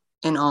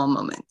in all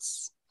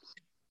moments.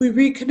 We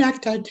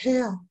reconnect our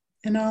tail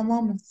in all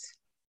moments.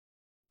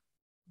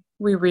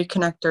 We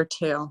reconnect our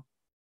tail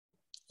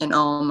in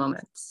all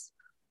moments.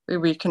 We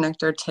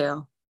reconnect our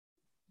tail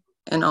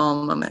in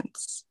all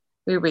moments.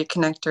 We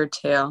reconnect our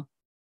tail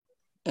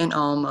in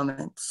all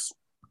moments.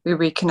 We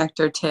reconnect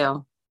our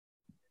tail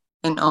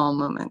in all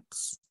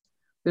moments.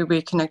 We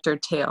reconnect our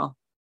tail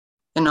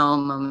in all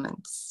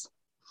moments.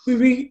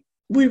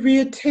 We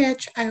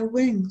reattach our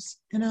wings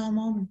in all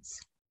moments.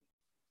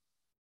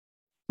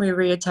 We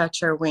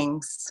reattach our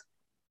wings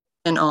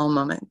in all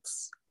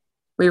moments.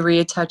 We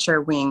reattach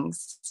our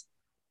wings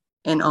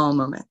in all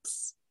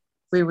moments.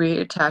 We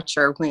reattach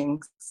our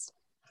wings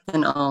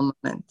in all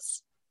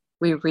moments.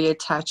 We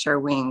reattach our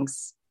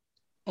wings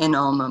in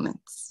all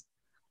moments.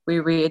 We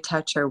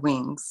reattach our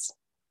wings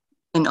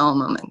in all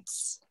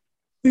moments.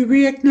 We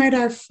reignite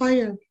our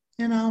fire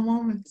in all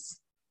moments.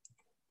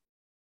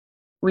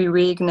 We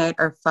reignite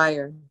our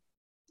fire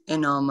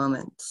in all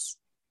moments.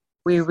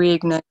 We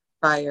reignite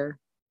fire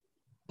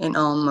in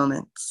all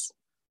moments.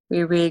 We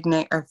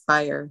reignite our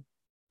fire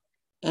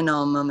in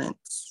all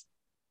moments.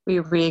 We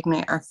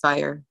reignite our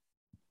fire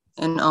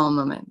in all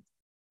moments.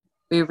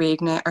 We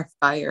reignite our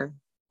fire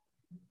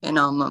in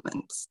all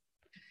moments.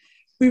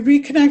 We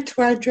reconnect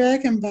to our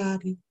dragon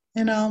body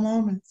in all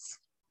moments.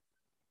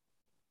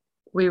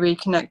 We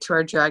reconnect to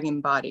our dragon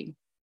body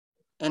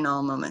in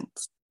all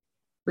moments.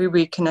 We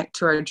reconnect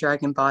to our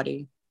dragon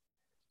body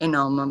in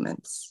all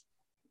moments.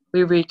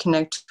 We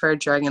reconnect to our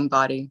dragon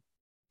body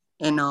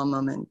in all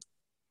moments.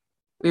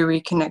 We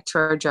reconnect to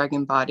our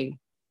dragon body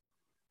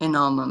in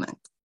all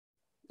moments.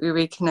 We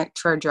reconnect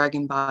to our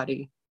dragon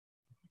body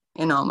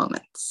in all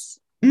moments.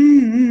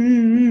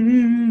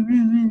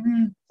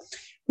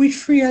 We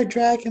free our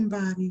dragon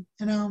body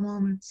in all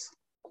moments.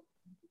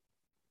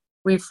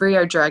 We free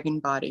our dragon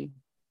body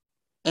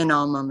in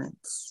all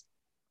moments.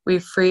 We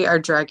free our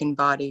dragon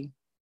body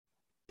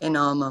in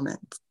all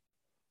moments.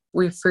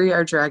 We free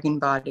our dragon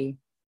body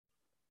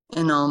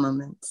in all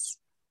moments.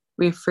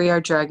 We free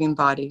our dragon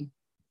body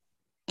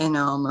in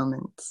all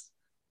moments.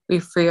 We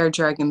free our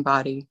dragon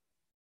body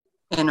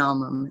in all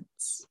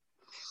moments.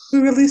 We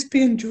release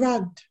being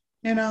drugged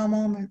in all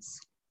moments.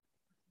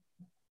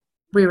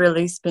 We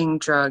release being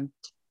drugged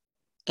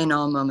in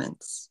all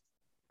moments.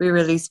 We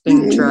release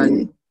being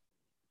drugged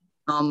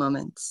in all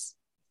moments.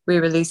 We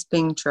release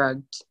being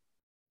drugged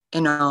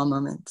in all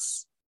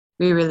moments.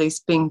 We release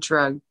being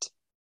drugged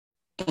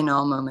in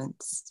all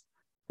moments.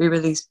 We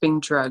release being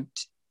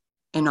drugged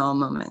in all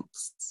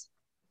moments.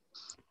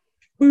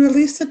 We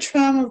release the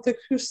trauma of the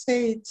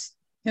Crusades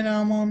in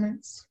all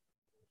moments.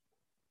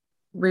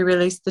 We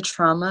release the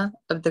trauma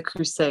of the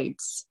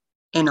Crusades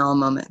in all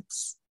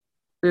moments.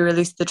 We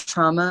release the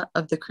trauma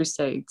of the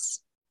Crusades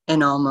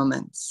in all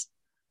moments.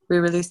 We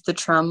release the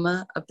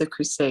trauma of the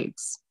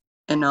Crusades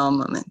in all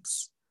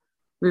moments.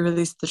 We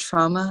release the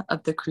trauma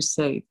of the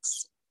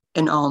Crusades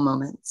in all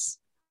moments.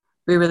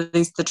 We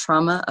release the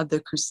trauma of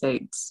the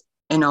Crusades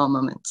in all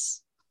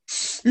moments.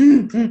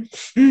 Do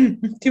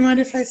you mind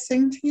if I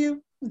sing to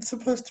you? It's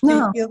supposed to be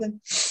No. healing.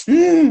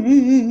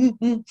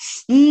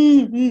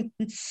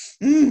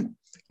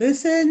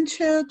 Listen,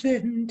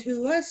 children,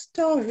 to a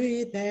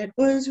story that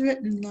was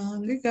written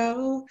long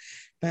ago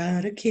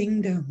about a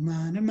kingdom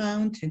on a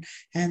mountain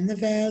and the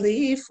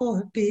valley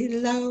for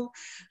below.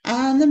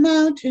 On the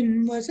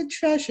mountain was a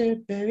treasure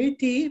buried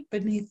deep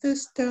beneath the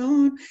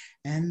stone,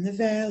 and the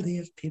valley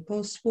of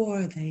people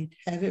swore they'd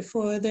have it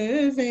for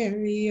their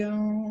very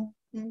own.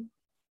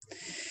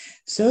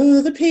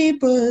 So the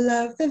people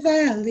of the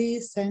valley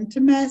sent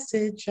a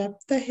message up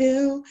the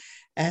hill,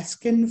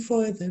 asking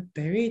for the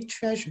buried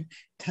treasure,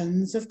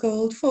 tons of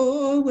gold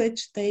for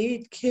which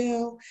they'd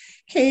kill.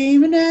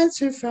 Came an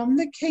answer from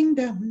the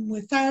kingdom,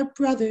 with our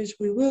brothers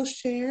we will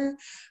share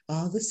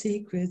all the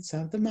secrets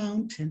of the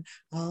mountain,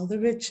 all the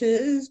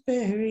riches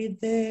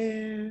buried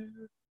there.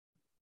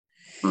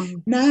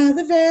 Now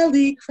the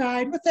valley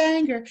cried with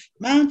anger,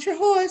 mount your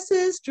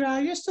horses, draw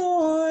your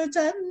swords,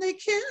 and they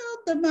killed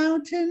the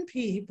mountain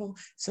people,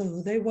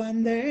 so they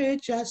won their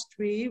just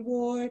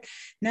reward.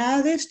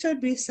 Now they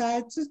stood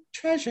beside the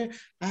treasure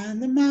on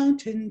the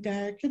mountain,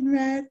 dark and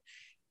red,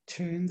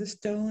 turned the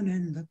stone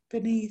and looked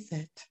beneath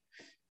it.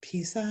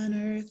 Peace on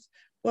earth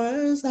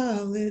was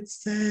all it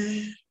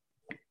said.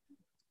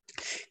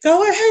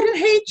 Go ahead and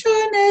hate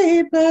your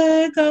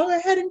neighbor, go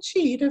ahead and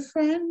cheat a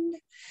friend.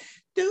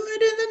 Do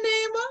it in the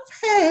name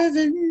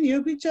of heaven,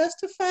 you'll be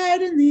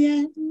justified in the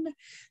end.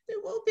 There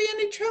won't be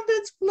any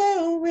trumpets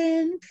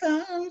blowing,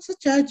 comes the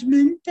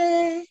judgment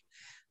day,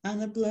 on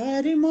the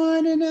bloody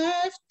morning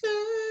after.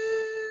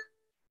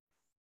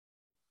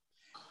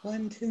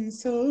 One tin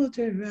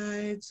soldier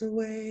rides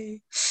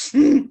away.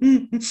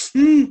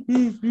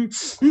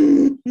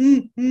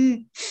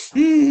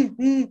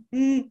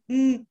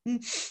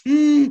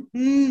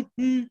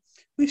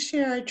 We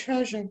share our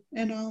treasure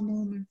in all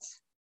moments.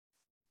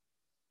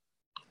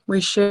 We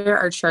share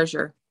our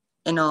treasure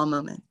in all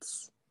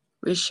moments.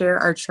 We share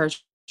our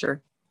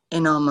treasure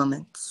in all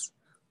moments.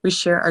 We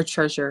share our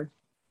treasure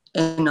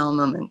in all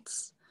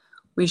moments.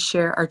 We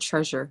share our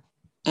treasure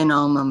in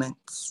all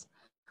moments.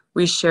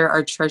 We share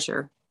our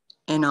treasure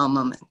in all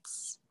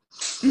moments.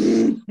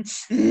 We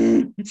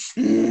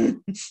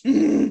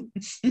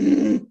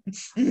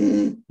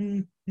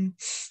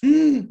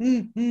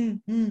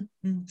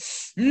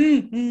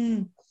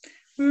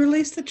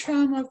release the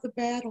trauma of the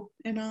battle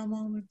in all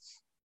moments.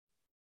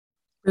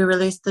 We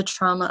release the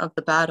trauma of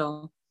the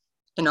battle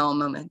in all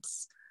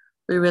moments.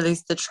 We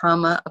release the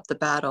trauma of the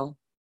battle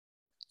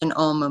in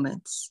all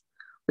moments.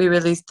 We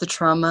release the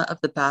trauma of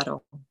the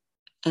battle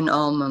in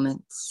all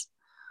moments.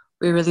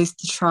 We release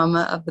the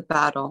trauma of the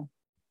battle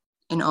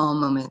in all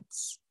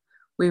moments.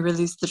 We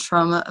release the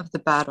trauma of the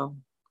battle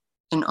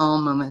in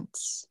all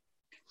moments.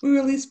 We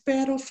release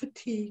battle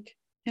fatigue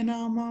in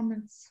all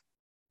moments.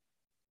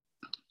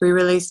 We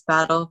release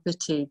battle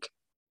fatigue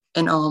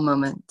in all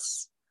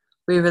moments.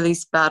 We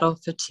release battle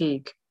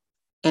fatigue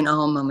in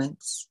all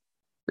moments.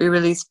 We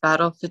release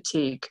battle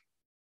fatigue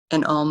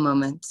in all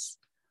moments.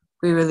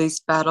 We release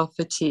battle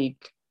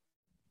fatigue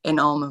in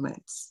all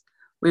moments.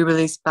 We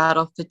release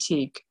battle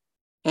fatigue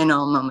in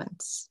all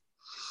moments.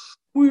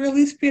 We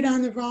release being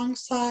on the wrong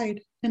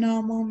side in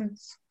all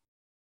moments.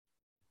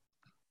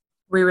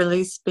 We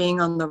release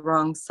being on the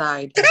wrong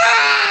side.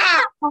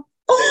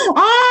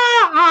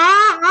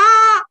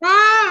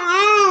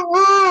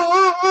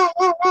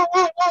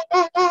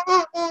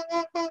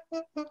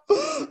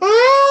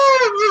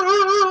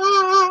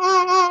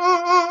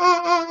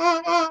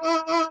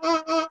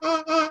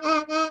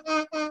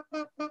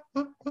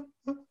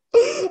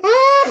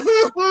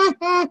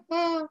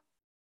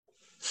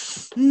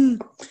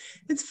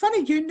 It's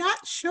funny, you're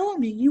not showing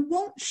me. You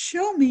won't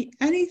show me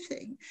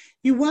anything.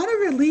 You want to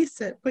release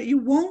it, but you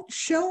won't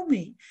show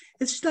me.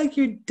 It's like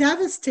you're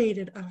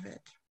devastated of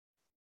it.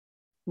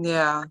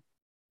 Yeah.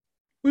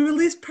 We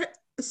release,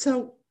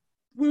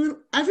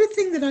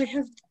 everything that I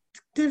have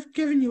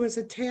given you as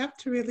a tap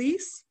to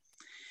release.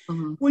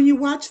 Mm-hmm. When you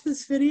watch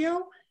this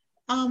video,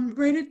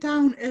 write it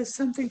down as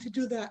something to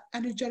do the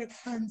energetic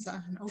cleanse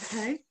on,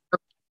 okay?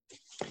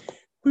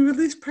 We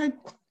release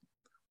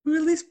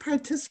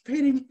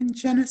participating in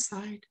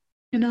genocide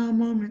in all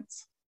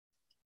moments.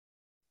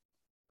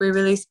 We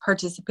release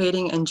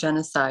participating in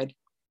genocide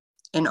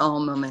in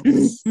all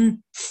moments.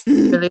 In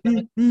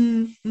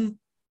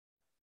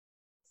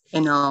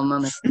all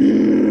moments.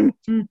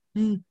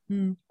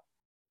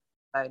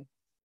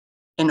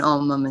 In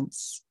all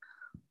moments.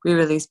 We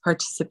release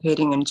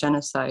participating in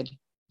genocide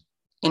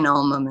in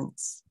all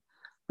moments.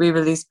 We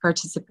release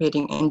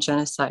participating in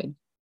genocide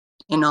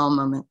in all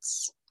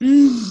moments. We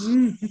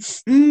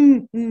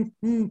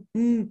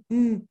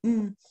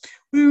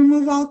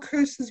remove all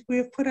curses we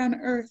have put on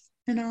earth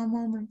in all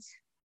moments.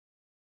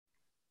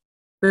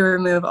 We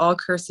remove all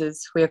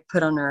curses we have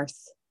put on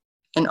earth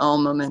in all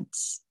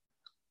moments.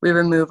 We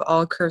remove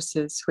all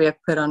curses we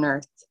have put on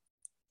earth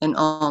in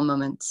all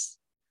moments.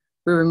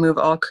 We remove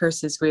all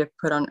curses we have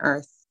put on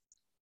earth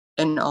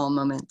in all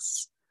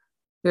moments.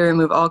 We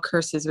remove all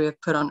curses we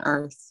have put on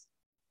earth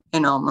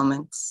in all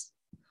moments.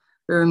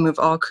 We remove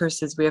all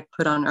curses we have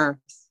put on earth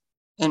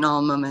in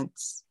all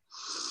moments.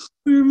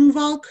 We remove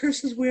all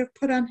curses we have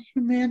put on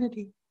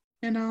humanity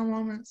in all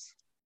moments.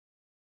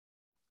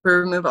 We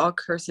remove all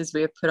curses we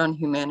have put on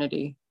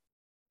humanity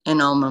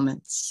in all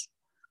moments.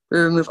 We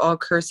remove all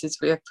curses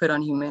we have put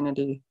on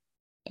humanity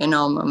in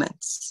all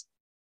moments.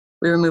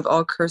 We remove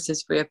all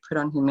curses we have put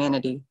on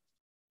humanity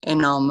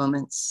in all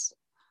moments.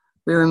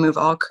 We remove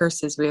all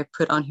curses we have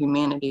put on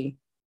humanity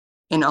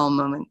in all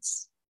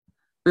moments.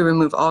 We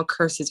remove all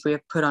curses we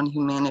have put on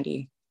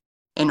humanity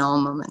in all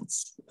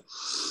moments.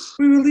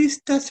 We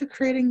release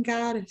desecrating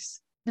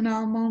goddess in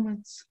all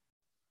moments.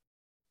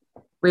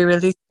 We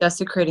release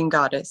desecrating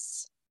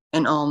goddess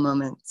in all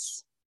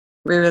moments.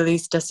 We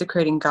release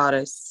desecrating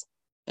goddess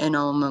in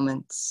all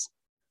moments.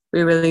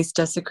 We release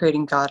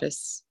desecrating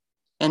goddess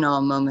in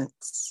all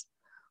moments.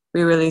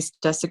 We release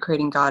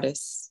desecrating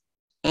goddess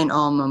in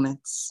all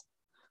moments.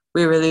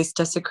 We release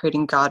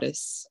desecrating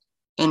goddess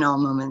in all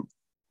moments.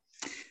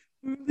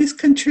 We release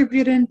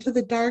contributing to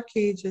the dark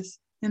ages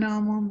in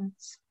all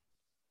moments.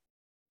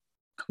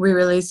 We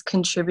release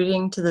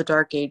contributing to the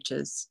dark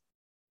ages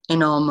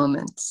in all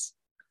moments.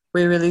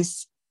 We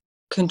release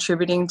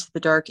contributing to the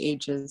dark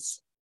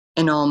ages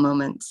in all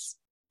moments.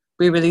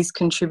 We release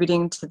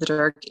contributing to the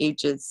dark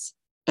ages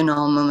in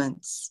all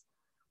moments.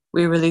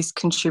 We release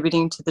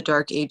contributing to the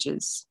dark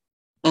ages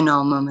in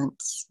all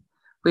moments.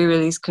 We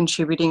release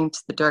contributing to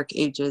the dark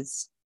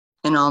ages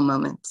in all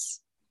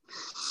moments.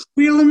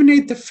 We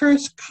eliminate the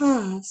first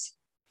cause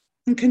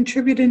and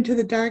contributing to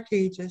the dark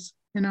ages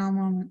in all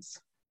moments.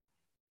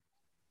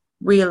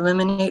 We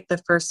eliminate the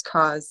first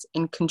cause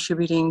in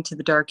contributing to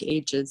the dark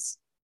ages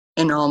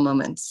in all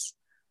moments.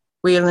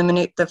 We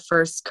eliminate the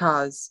first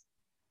cause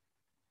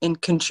in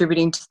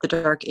contributing to the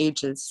dark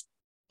ages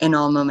in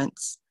all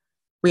moments.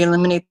 We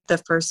eliminate the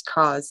first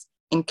cause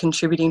in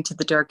contributing to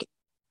the dark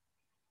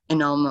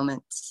in all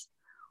moments.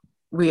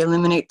 We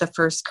eliminate the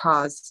first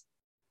cause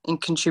in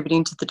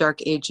contributing to the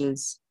dark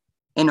ages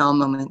in all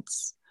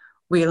moments.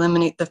 We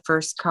eliminate the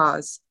first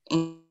cause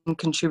in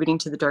contributing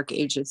to the dark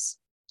ages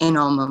in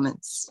all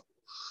moments.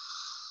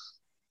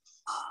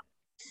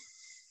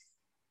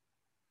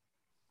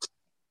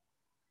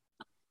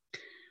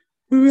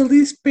 We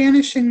release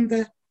banishing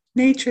the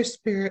nature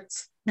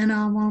spirits in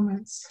all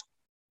moments.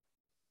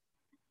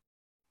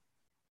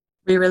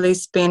 We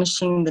release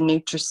banishing the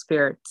nature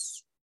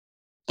spirits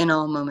in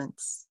all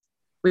moments.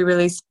 We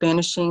release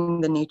banishing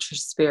the nature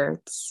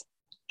spirits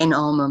in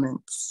all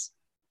moments.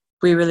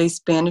 We release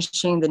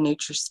banishing the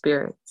nature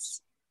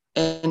spirits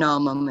in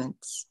all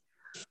moments.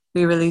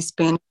 We release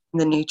banishing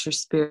the nature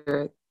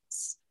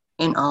spirits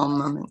in all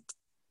moments.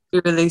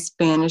 We release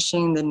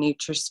banishing the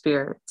nature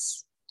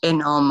spirits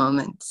in all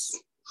moments.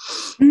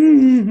 We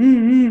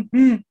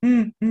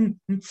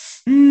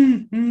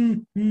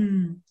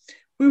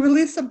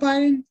release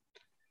abiding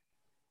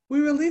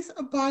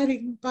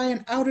by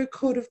an outer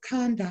code of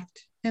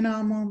conduct in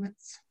all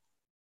moments.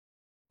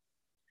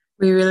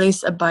 We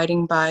release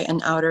abiding by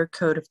an outer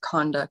code of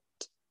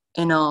conduct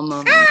in all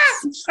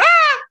moments.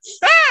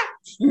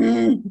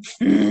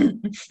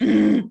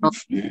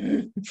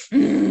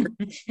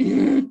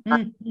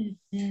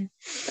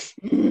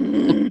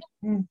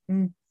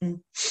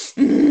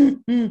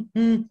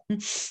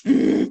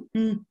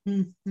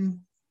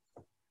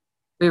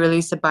 We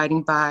release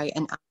abiding by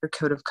an outer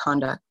code of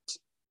conduct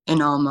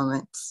in all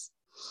moments.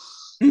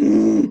 We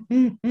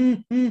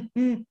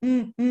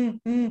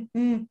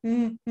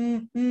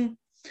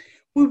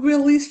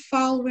release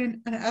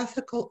following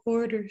unethical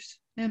orders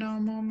in all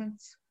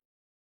moments.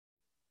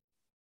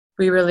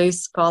 We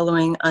release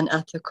following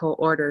unethical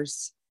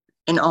orders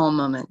in all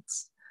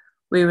moments.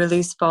 We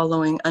release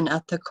following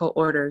unethical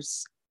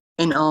orders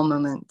in all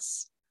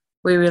moments.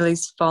 We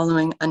release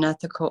following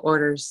unethical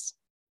orders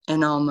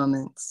in all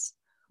moments.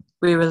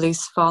 We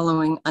release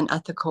following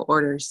unethical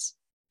orders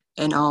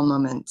in all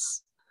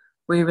moments.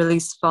 We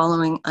release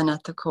following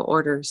unethical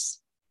orders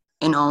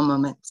in all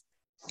moments.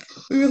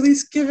 We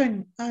release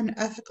giving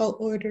unethical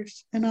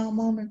orders in all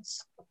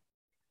moments.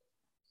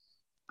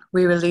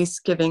 We release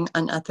giving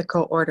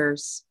unethical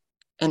orders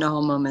in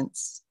all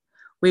moments.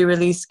 We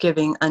release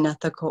giving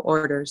unethical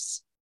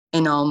orders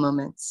in all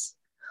moments.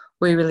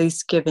 We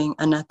release giving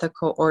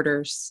unethical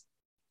orders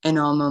in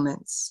all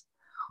moments.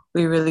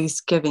 We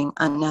release giving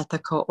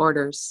unethical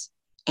orders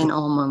in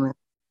all moments.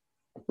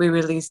 We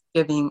release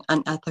giving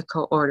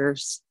unethical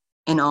orders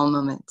in all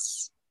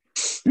moments.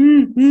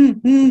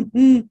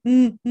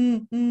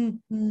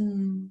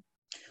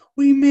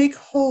 We make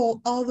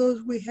whole all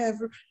those we have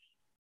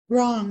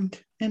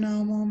wronged in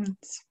all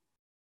moments.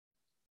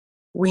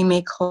 We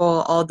make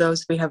whole all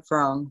those we have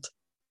wronged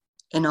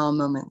in all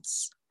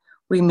moments.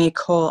 We make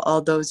whole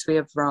all those we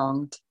have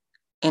wronged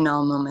in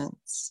all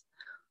moments.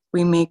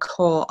 We make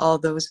whole all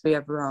those we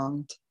have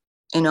wronged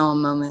in all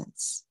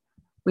moments.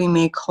 We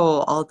make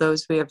whole all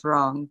those we have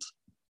wronged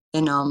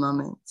in all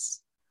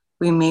moments.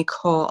 We make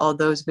whole all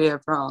those we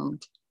have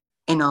wronged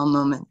in all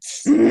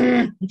moments.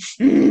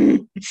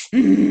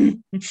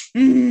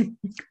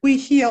 We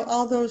heal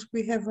all those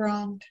we have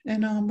wronged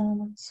in all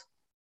moments.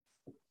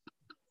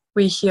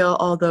 We heal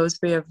all those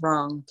we have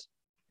wronged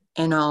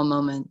in all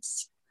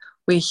moments.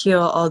 We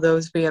heal all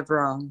those we have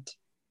wronged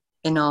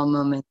in all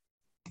moments.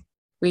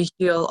 We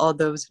heal all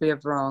those we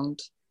have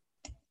wronged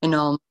in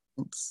all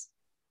moments.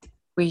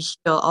 We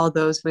heal all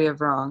those we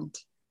have wronged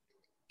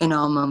in all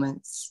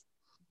moments.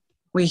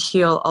 We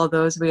heal all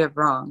those we have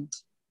wronged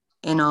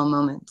in all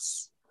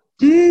moments.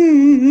 We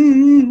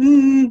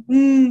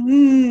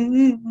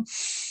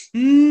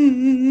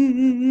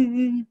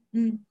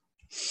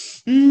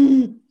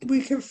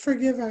can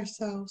forgive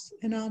ourselves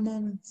in all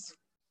moments.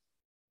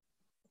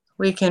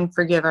 We can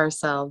forgive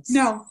ourselves.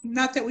 No,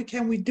 not that we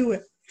can, we do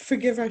it.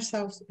 Forgive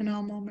ourselves in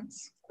all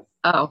moments.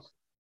 Oh.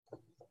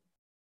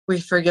 We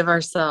forgive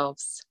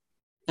ourselves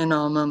in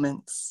all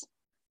moments.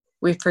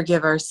 We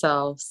forgive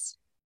ourselves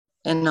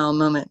in all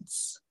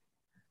moments.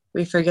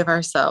 We forgive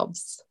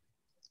ourselves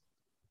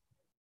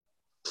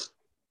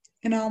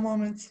in all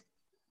moments.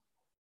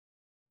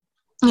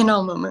 In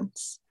all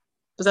moments.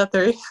 Was that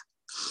 3?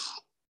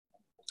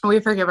 We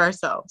forgive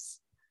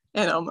ourselves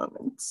in all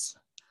moments.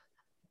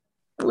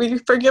 We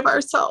forgive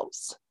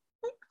ourselves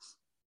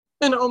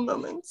in all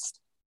moments.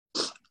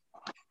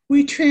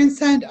 We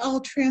transcend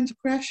all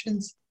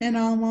transgressions in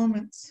all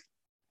moments.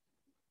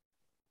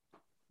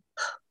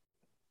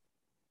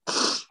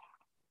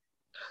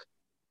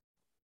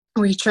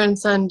 We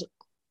transcend,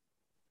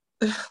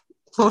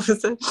 what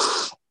was it?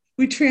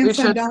 We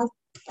transcend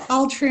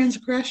all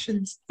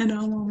transgressions in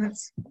all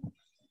moments.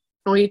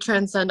 We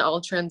transcend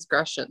all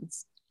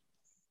transgressions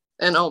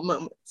in all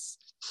moments.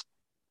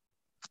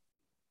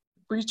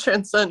 We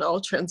transcend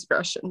all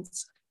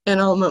transgressions in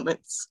all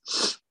moments.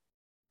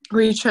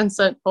 We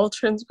transcend all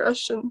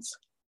transgressions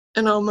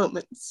in all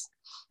moments.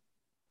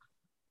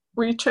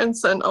 We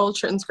transcend all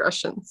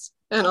transgressions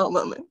in all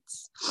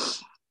moments.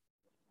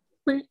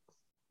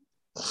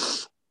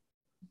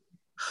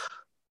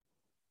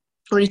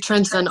 We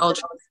transcend all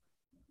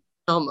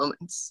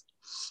moments.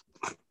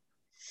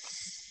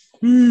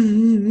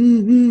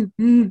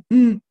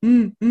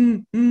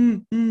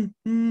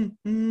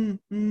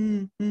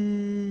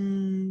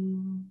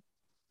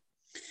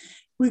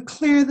 We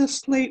clear the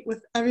slate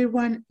with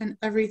everyone and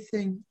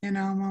everything in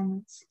all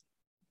moments.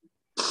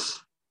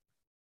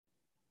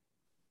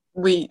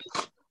 We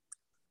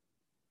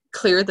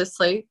clear the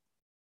slate.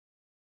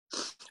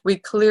 We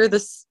clear the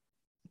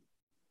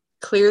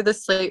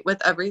slate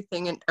with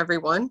everything and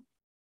everyone.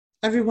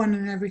 Everyone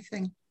and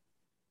everything.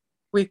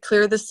 We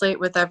clear the slate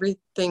with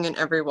everything and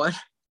everyone.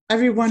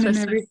 Everyone and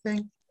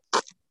everything.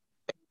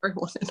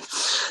 Everyone.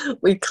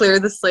 We clear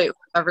the slate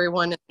with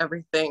everyone and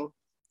everything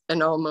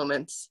in all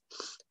moments.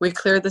 We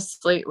clear the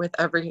slate with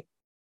everyone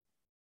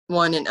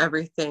and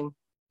everything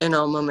in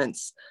all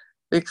moments.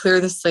 We clear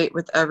the slate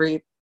with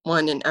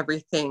everyone and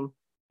everything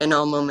in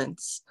all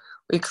moments.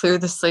 We clear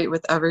the slate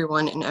with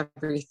everyone and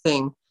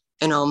everything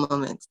in all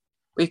moments.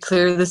 We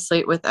clear the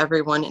slate with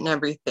everyone and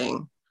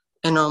everything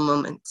in all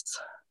moments.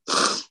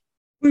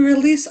 We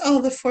release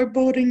all the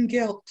foreboding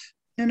guilt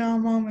in all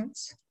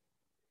moments.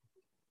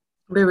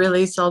 We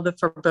release all the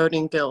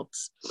foreboding guilt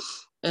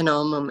in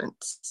all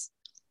moments.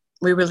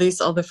 We release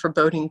all the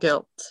foreboding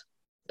guilt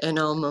in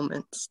all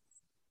moments.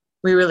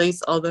 We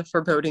release all the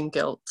foreboding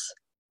guilt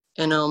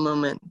in all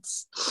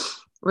moments.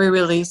 We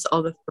release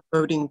all the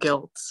foreboding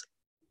guilt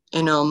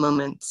in all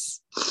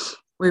moments.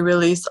 We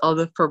release all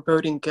the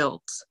foreboding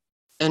guilt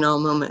in all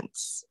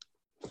moments.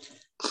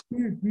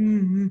 We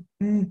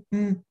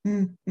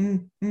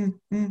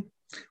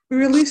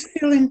release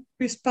feeling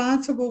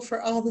responsible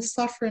for all the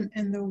suffering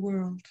in the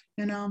world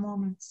in all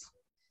moments.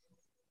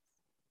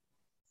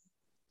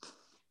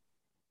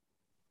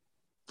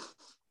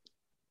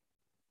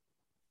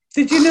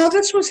 Did you know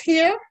this was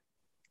here?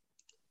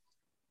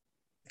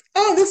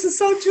 Oh, this is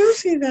so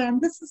juicy then.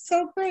 This is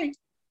so great.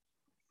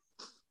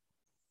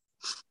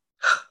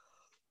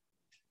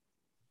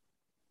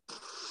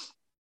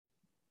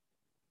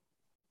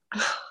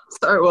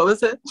 Sorry, what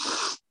was it?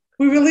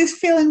 We release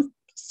feeling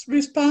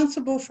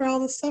responsible for all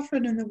the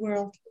suffering in the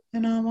world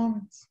in all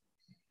moments.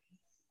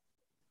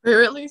 We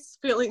release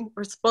feeling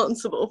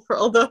responsible for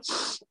all the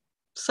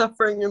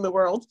suffering in the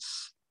world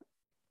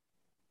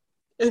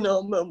in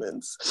all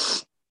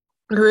moments.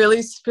 We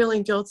release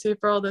feeling guilty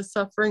for all the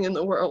suffering in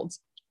the world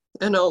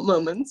in all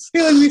moments.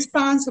 Feeling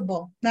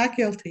responsible, not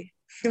guilty.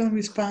 Feeling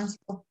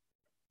responsible.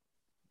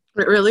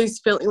 We release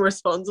feeling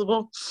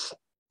responsible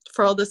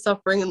for all the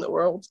suffering in the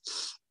world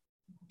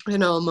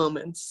in all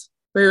moments.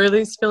 We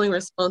release feeling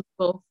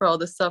responsible for all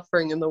the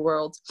suffering in the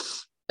world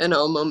in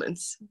all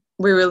moments.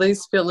 We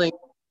release feeling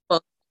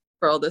responsible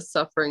for all the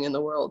suffering in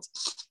the world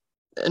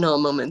in all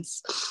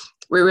moments.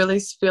 We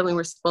release feeling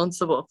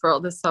responsible for all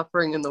the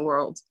suffering in the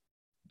world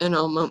in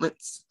all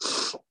moments.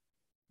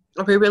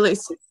 We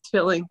release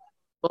feeling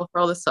for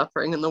all the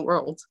suffering in the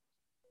world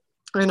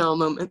in all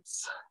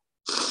moments.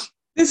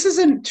 This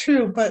isn't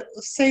true, but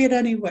say it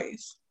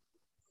anyways.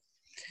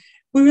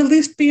 We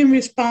release being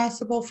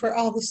responsible for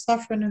all the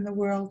suffering in the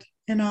world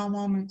in all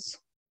moments.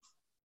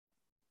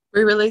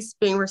 We release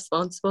being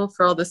responsible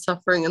for all the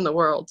suffering in the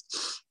world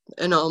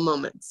in all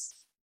moments.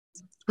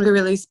 We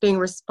release being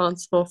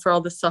responsible for all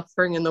the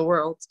suffering in the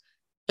world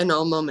in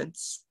all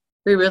moments.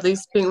 We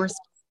release being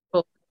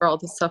responsible for all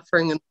the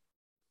suffering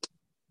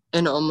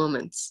in all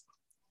moments.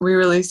 We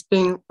release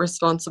being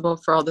responsible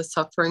for all the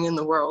suffering in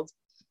the world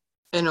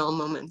in all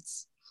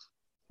moments.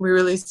 We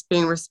release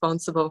being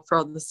responsible for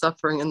all the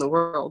suffering in the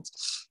world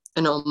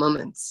in all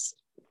moments.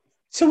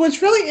 So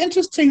what's really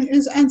interesting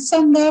is on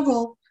some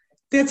level,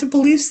 that's a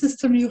belief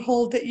system you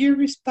hold that you're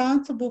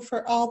responsible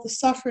for all the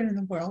suffering in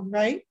the world,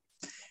 right?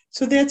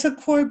 So that's a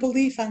core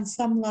belief on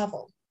some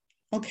level,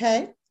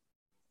 okay?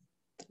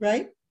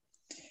 Right?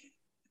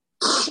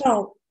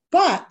 So,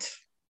 but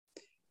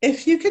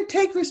if you can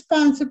take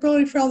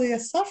responsibility for all the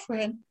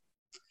suffering,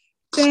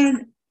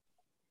 then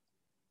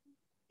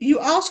you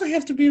also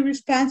have to be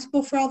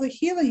responsible for all the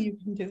healing you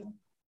can do.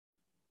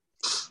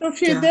 So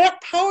if you're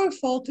that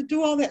powerful to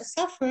do all that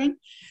suffering,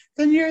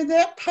 then you're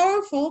that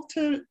powerful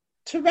to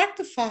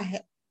rectify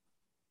it.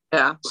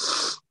 Yeah.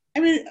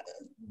 I mean,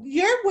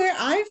 you're where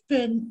I've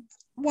been.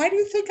 Why do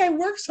you think I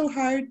work so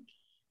hard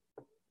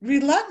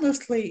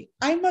relentlessly?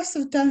 I must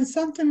have done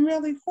something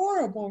really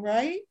horrible,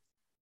 right?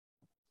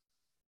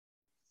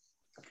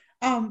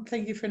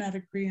 Thank you for not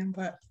agreeing,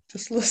 but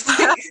just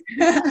listening.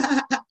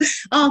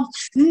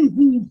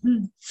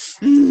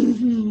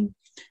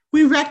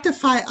 We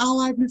rectify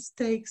all our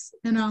mistakes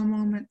in all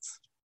moments.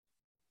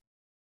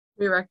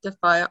 We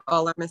rectify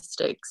all our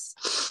mistakes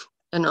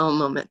in all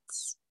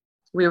moments.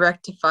 We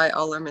rectify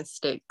all our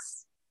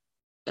mistakes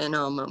in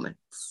all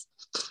moments.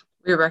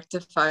 We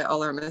rectify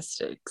all our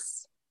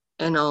mistakes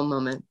in all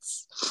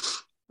moments.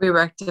 We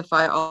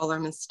rectify all our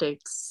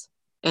mistakes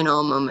in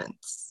all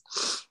moments.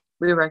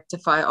 We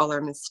rectify all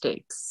our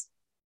mistakes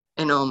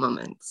in all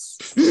moments.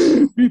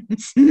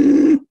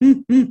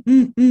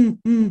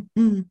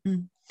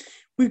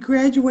 We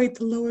graduate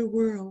the lower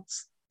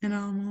worlds in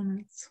all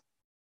moments.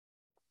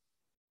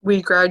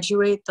 We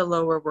graduate the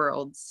lower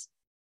worlds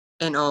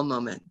in all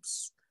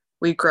moments.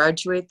 We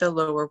graduate the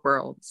lower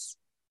worlds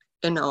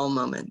in all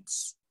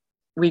moments.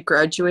 We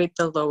graduate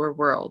the lower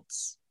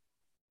worlds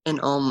in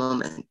all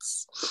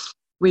moments.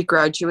 We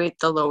graduate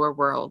the lower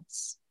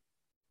worlds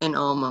in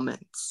all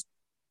moments.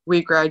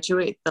 We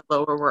graduate the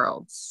lower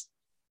worlds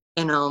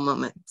in all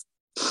moments.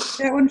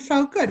 That one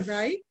felt good,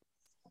 right?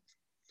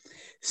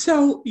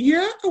 So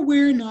you're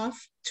aware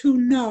enough to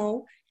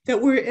know that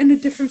we're in a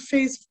different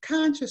phase of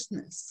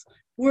consciousness.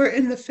 We're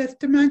in the fifth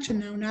dimension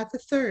now, not the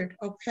third,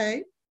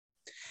 okay?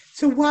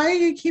 So why are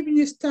you keeping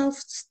yourself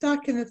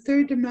stuck in the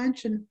third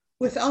dimension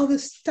with all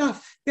this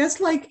stuff? That's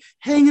like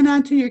hanging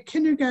on to your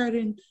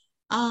kindergarten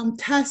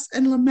test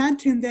and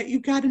lamenting that you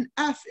got an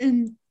F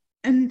in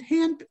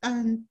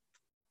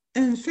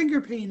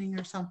finger painting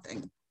or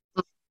something.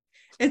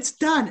 It's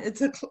done.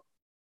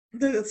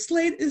 The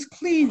slate is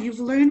clean. You've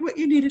learned what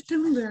you needed to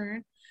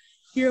learn.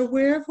 You're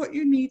aware of what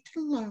you need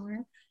to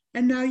learn,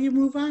 and now you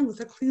move on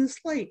with a clean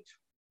slate.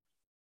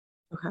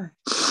 Okay.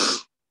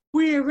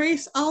 We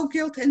erase all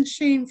guilt and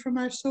shame from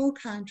our soul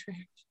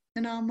contract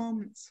in all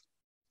moments.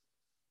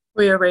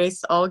 We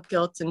erase all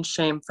guilt and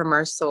shame from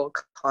our soul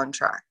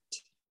contract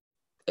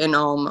in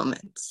all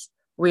moments.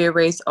 We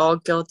erase all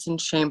guilt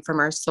and shame from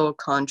our soul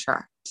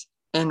contract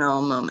in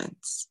all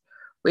moments.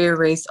 We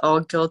erase all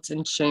guilt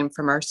and shame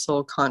from our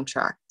soul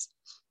contract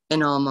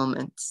in all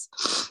moments.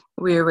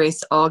 We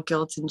erase all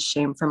guilt and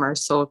shame from our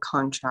soul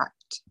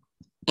contract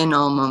in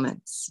all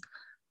moments.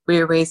 We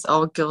erase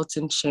all guilt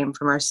and shame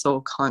from our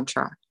soul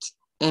contract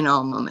in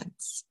all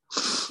moments.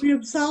 We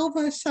absolve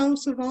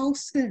ourselves of all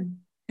sin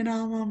in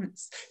all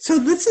moments. So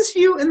this is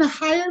you in the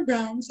higher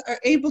realms are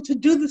able to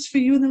do this for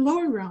you in the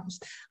lower realms.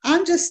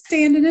 I'm just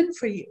standing in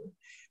for you.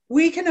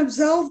 We can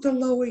absolve the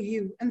lower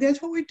you, and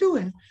that's what we're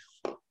doing.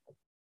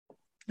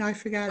 No, I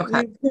forgot.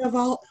 Okay.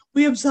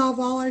 We absolve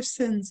all our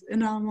sins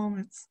in all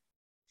moments.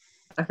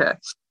 Okay.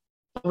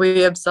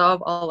 We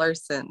absolve all our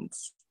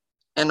sins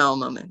in all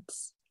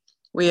moments.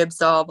 We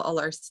absolve all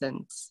our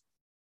sins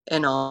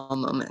in all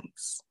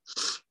moments.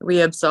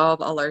 We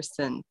absolve all our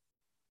sins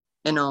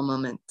in all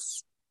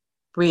moments.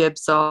 We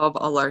absolve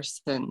all our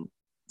sins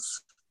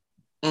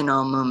in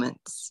all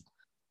moments.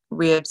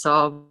 We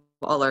absolve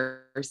all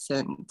our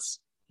sins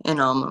in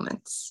all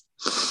moments.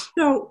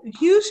 So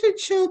use your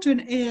children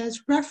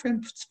as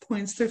reference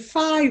points. They're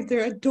 5,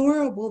 they're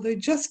adorable, they're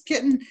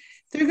going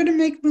to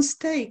make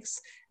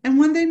mistakes. And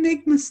when they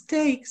make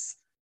mistakes,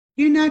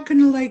 you're not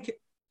going to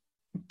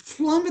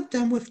plummet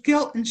them with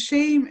guilt and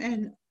shame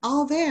and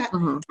all that,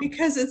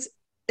 because it's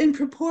in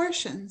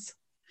proportions.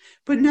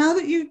 But now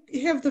that you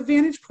have the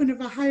vantage point of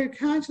a higher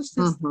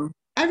consciousness,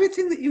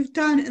 everything that you've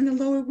done in the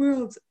lower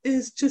worlds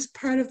is just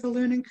part of the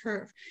learning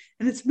curve.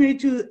 And it's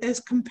made you as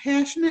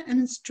compassionate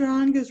and as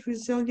strong, as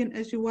resilient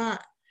as you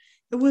are.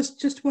 It was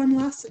just one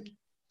lesson.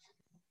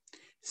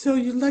 So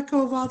you let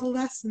go of all the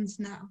lessons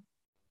now.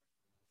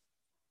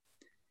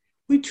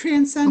 We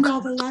transcend all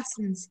the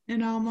lessons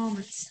in all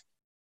moments.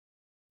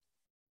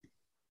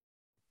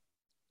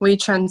 We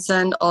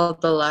transcend all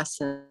the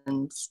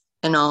lessons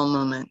in all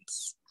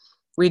moments.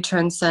 We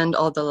transcend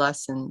all the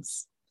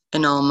lessons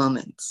in all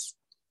moments.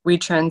 We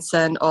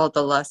transcend all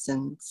the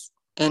lessons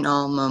in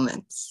all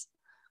moments.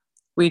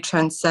 We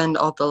transcend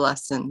all the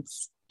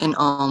lessons in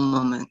all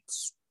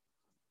moments.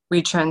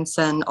 We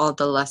transcend all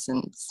the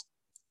lessons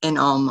in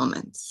all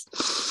moments.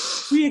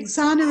 We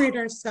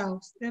exonerate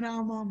ourselves in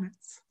all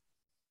moments.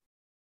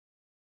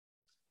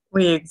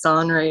 We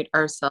exonerate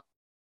ourselves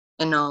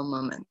in all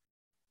moments.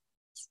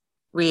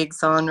 We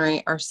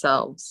exonerate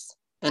ourselves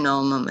in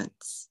all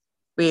moments.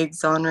 We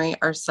exonerate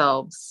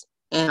ourselves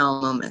in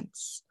all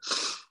moments.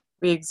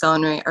 We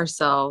exonerate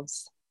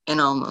ourselves in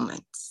all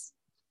moments.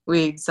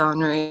 We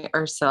exonerate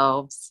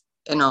ourselves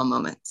in all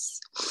moments.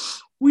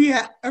 We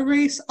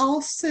erase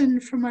all sin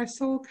from our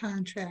soul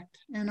contract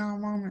in all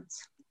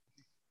moments.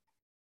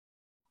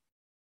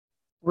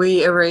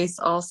 We erase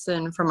all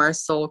sin from our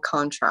soul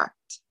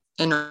contract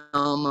in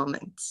all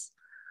moments.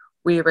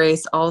 We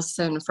erase all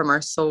sin from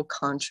our soul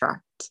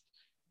contract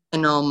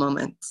in all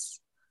moments.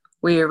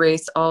 We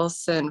erase all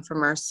sin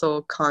from our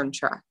soul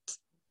contract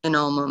in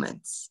all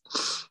moments.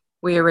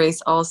 We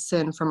erase all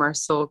sin from our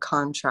soul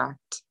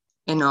contract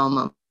in all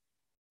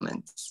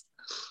moments.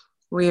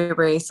 We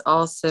erase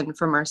all sin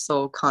from our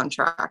soul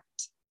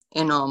contract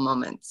in all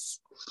moments.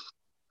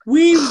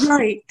 We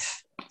write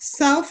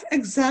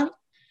self-acceptance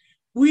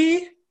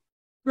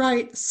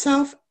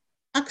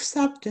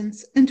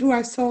into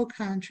our soul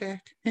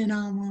contract in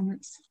all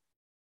moments.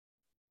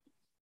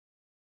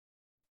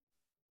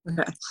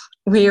 Okay.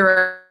 We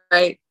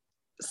write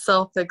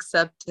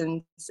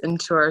self-acceptance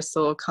into our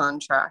soul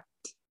contract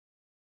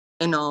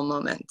in all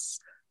moments.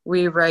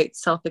 We write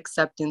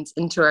self-acceptance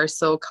into our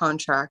soul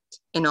contract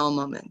in all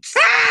moments.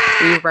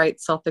 We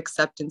write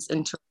self-acceptance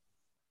in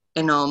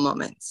all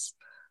moments.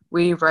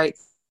 We write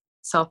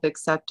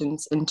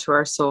self-acceptance into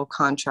our soul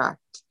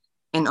contract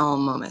in all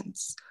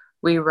moments.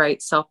 We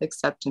write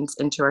self-acceptance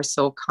into our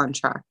soul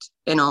contract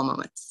in all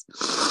moments.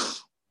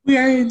 We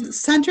are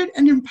centered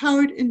and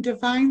empowered in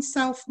divine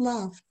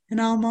self-love in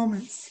all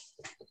moments.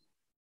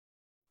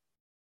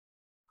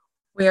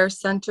 We are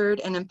centered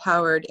and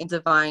empowered in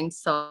divine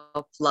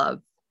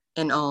self-love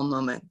in all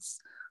moments.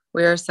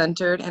 We are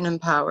centered and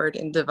empowered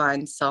in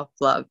divine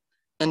self-love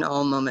in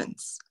all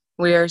moments.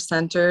 We are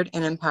centered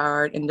and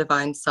empowered in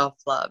divine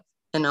self-love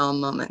in all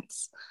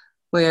moments.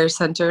 We are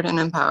centered and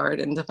empowered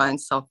in divine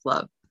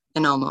self-love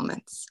in all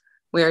moments.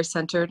 We are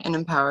centered and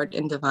empowered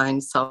in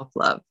divine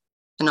self-love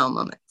in all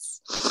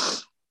moments.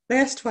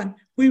 Last one.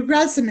 We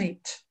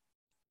resonate,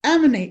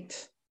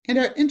 emanate, and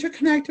are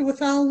interconnected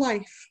with all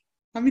life.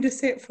 Want me to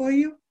say it for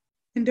you?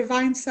 In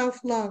divine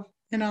self-love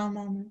in all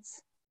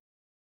moments.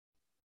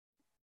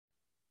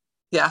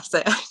 Yeah,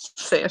 say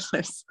it,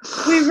 please.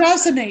 We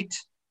resonate,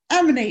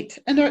 emanate,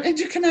 and are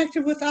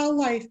interconnected with all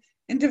life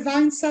in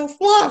divine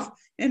self-love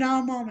in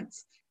all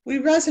moments. We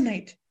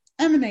resonate,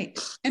 emanate,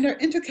 and are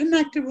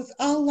interconnected with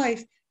all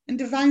life in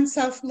divine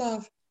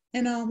self-love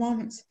in all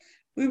moments.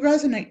 We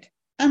resonate,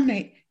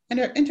 emanate, and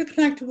are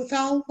interconnected with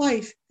all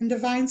life in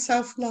divine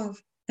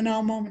self-love in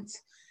all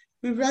moments.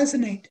 We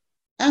resonate,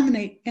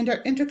 emanate, and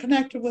are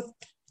interconnected with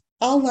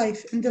all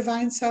life in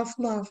divine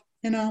self-love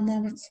in all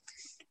moments.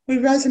 We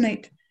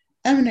resonate,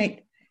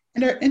 emanate,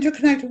 and are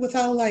interconnected with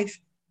all life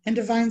and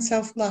divine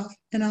self-love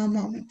in all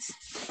moments.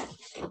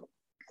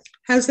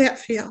 How's that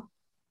feel?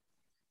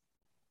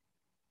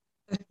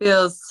 It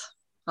feels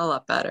a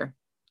lot better.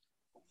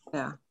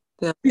 Yeah.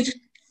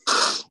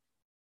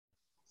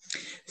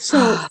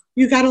 So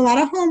you got a lot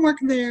of homework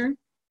there.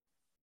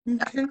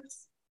 Okay.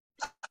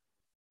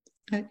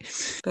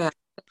 Right. Yeah.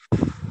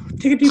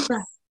 Take a deep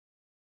breath.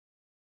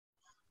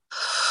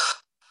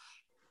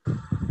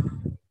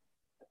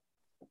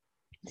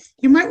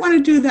 You might want to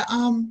do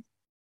the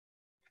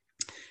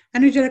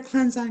energetic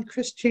cleanse on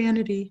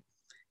Christianity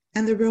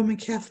and the Roman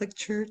Catholic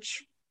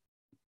Church.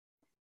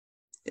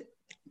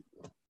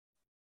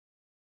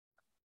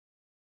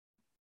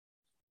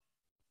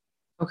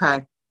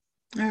 Okay.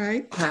 All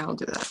right. Okay, I'll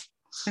do that.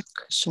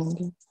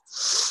 Christianity.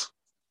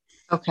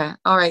 Okay.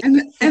 All right. Thank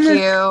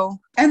you.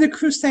 And the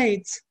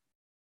Crusades.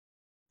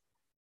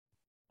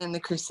 And the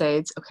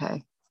Crusades.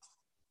 Okay.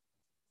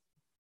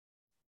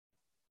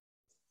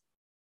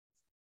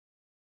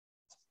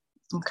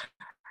 Okay.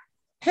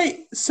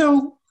 Hey,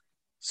 so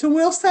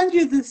we'll send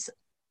you this.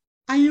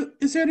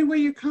 Is there any way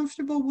you're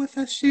comfortable with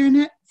us sharing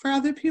it for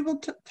other people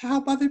to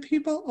help other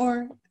people,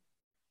 or?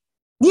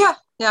 Yeah,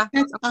 I'm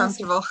That's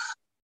comfortable. awesome.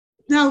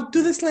 Now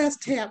do this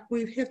last tap.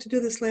 We have to do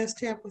this last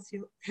tap with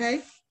you,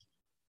 okay?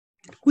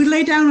 We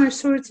lay down our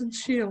swords and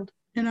shield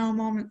in all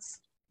moments.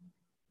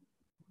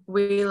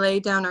 We lay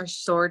down our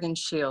sword and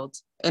shield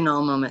in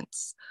all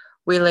moments.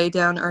 We lay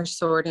down our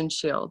sword and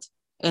shield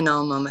in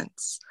all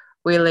moments.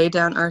 We lay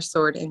down our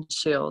sword and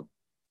shield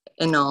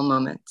in all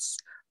moments.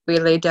 We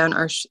lay down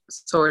our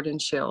sword and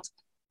shield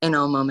in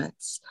all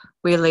moments.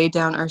 We lay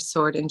down our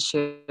sword and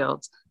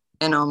shield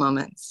in all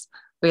moments.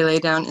 We lay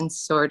down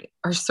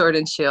our sword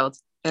and shield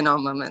in all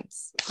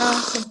moments.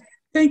 Awesome.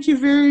 Thank you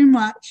very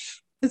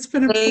much. It's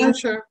been a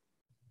pleasure.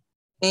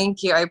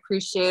 Thank you. I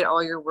appreciate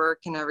all your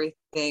work and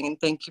everything, and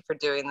thank you for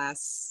doing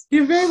this.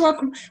 You're very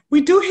welcome.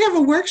 We do have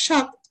a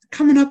workshop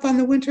coming up on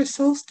the winter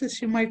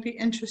solstice you might be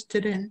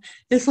interested in.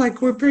 It's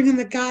like we're bringing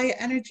the Gaia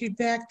energy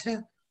back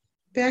to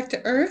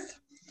Earth,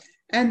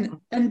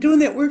 and doing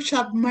that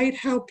workshop might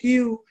help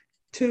you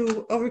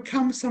to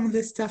overcome some of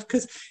this stuff,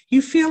 because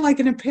you feel like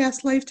in a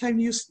past lifetime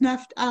you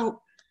snuffed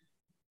out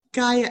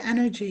Gaia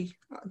energy,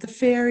 the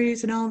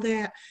fairies and all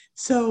that.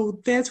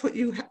 So that's what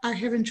you are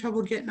having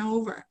trouble getting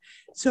over.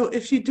 So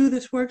if you do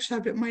this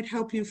workshop, it might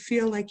help you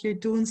feel like you're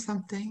doing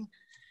something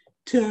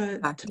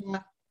to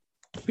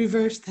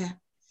reverse that.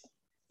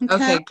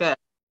 Okay, good.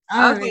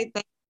 All okay,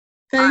 right.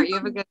 All right, you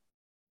have a good.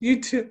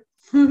 You too.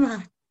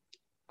 Bye.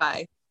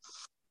 Bye.